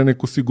strane,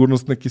 neku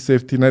sigurnost, neki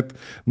safety net,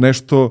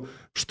 nešto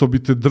što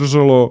bi te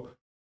držalo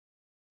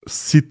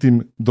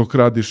sitim dok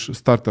radiš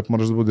startup.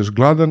 Moraš da budeš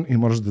gladan i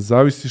moraš da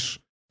zavisiš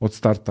od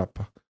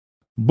startupa.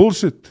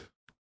 Bullshit.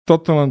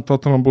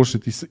 Totalan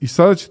bullshit. I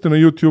sada ćete na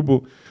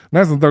YouTube-u,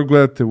 ne znam da li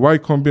gledate Y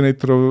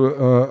Combinatorov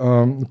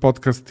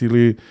podcast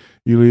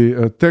ili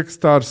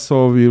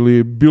Techstarsov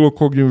ili bilo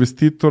kog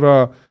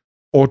investitora,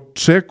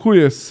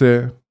 očekuje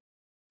se,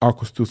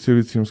 ako ste u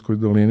Silicijumskoj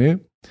dolini,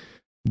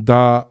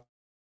 da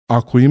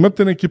ako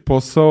imate neki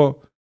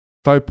posao,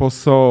 taj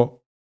posao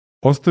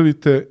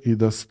ostavite i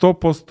da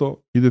 100%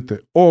 idete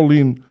all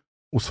in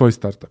u svoj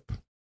startup.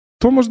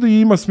 To možda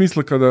i ima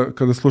smisla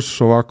kada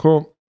slušaš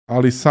ovako,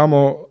 ali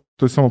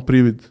to je samo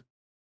privid.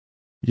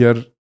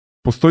 Jer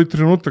postoji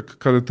trenutak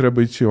kada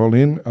treba ići all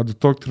in, a do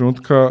tog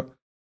trenutka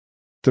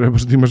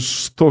trebaš da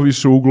imaš što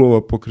više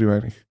uglova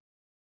pokrivenih.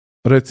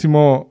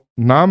 Recimo,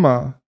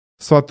 nama,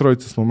 sva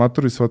trojica smo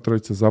matori, sva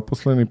trojica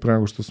zaposleni, pre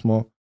nego što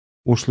smo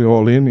ušli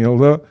all in, jel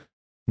da?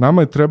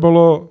 Nama je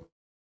trebalo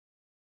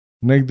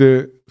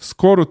negde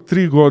skoro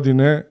 3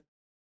 godine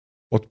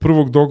od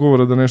prvog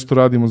dogovora da nešto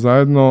radimo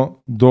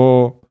zajedno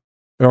do,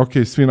 ok,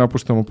 svi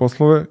napuštamo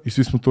poslove i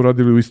svi smo to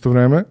radili u isto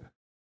vreme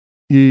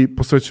i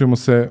posvećujemo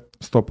se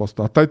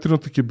 100%. A taj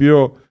trenutak je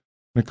bio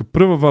neka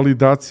prva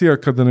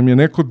validacija kada nam je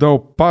neko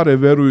dao pare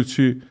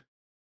verujući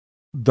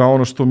da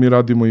ono što mi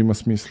radimo ima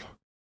smisla.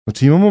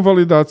 Znači imamo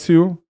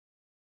validaciju,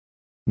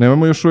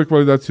 nemamo još uvijek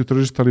validaciju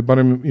tržišta, ali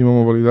barem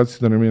imamo validaciju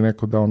da nam je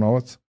neko dao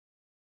novac.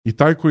 I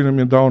taj koji nam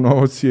je dao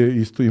novac je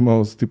isto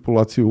imao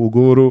stipulaciju u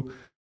ugovoru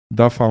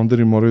da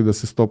founderi moraju da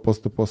se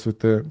 100%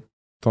 posvete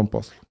tom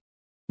poslu.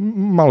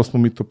 Malo smo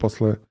mi to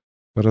posle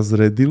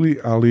razredili,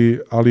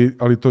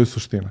 ali to je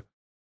suština.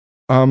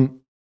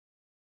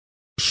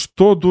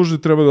 Što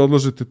duže treba da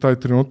odlažete taj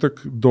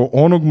trenutak do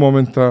onog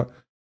momenta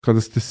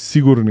kada ste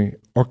sigurni,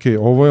 ok,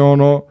 ovo je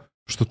ono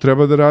što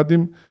treba da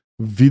radim,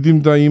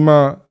 vidim da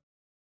ima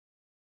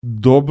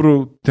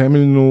dobru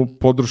temeljnu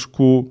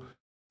podršku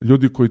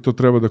ljudi koji to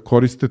treba da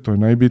koriste, to je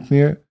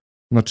najbitnije.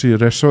 Znači,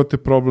 rešavate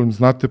problem,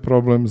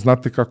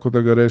 znate kako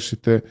da ga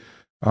rešite,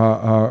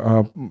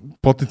 a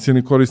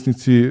potencijalni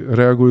korisnici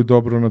reaguju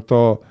dobro na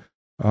to.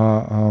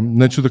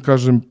 Neću da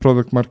kažem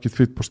product market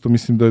fit, pošto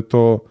mislim da je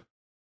to,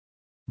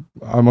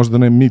 a možda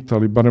ne mit,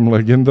 ali barem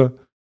legenda,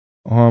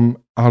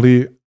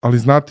 ali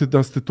znate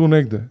da ste tu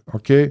negde,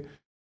 ok?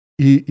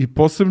 I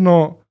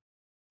posebno,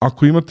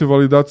 ako imate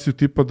validaciju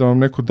tipa da vam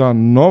neko da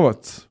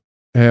novac,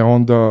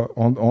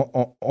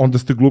 onda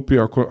ste glupi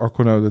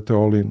ako ne odete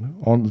all in.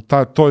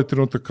 To je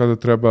trenutak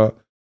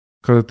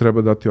kada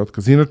treba dati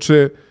otkaz.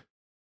 Inače,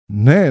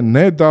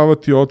 ne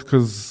davati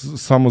otkaz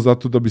samo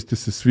zato da biste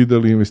se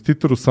svideli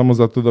investitoru, samo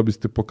zato da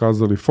biste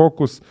pokazali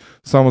fokus,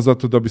 samo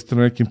zato da biste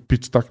na nekim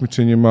pitch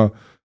takmičenjima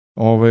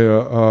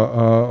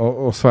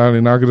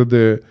osvajali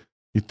nagrade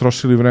i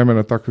trošili vreme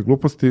na takve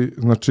gluposti.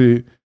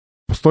 Znači,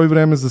 postoji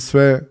vreme za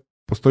sve,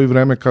 postoji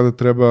vreme kada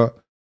treba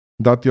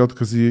dati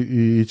otkaz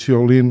i ići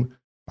all in,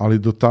 ali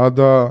do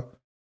tada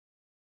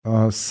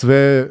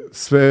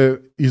sve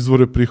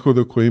izvore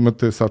prihoda koje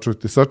imate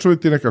sačuvajte.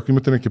 Sačuvajte nekako,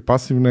 imate neke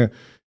pasivne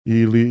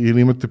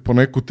ili imate po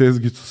neku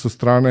tezgicu sa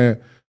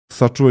strane,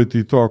 sačuvajte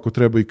i to ako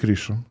treba i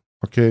krišom.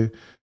 Ok?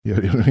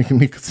 Jer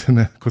nikad se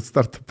ne, kod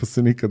startupa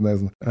se nikad ne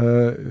zna.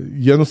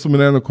 Jedno su me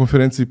na jednoj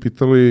konferenciji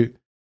pitali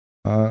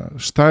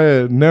šta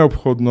je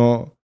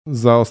neophodno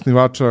za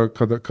osnivača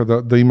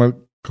kada da ima,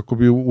 kako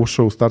bi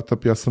ušao u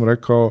startup, ja sam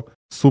rekao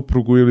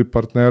suprugu ili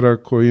partnera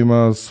koji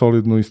ima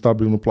solidnu i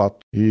stabilnu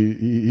platu.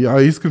 I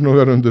ja iskreno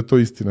verujem da je to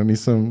istina.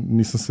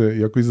 Nisam se,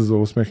 iako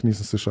izazvalo smeh,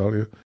 nisam se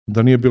šalio.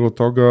 Da nije bilo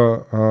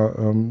toga,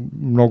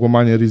 mnogo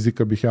manje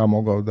rizika bih ja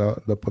mogao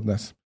da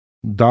podnesem.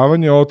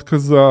 Davanje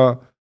otkaza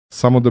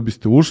samo da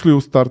biste ušli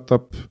u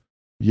startup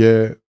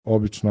je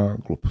obična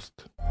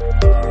glupost.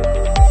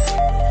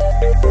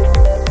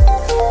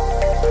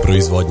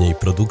 Proizvodnja i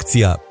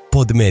produkcija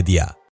Podmedia.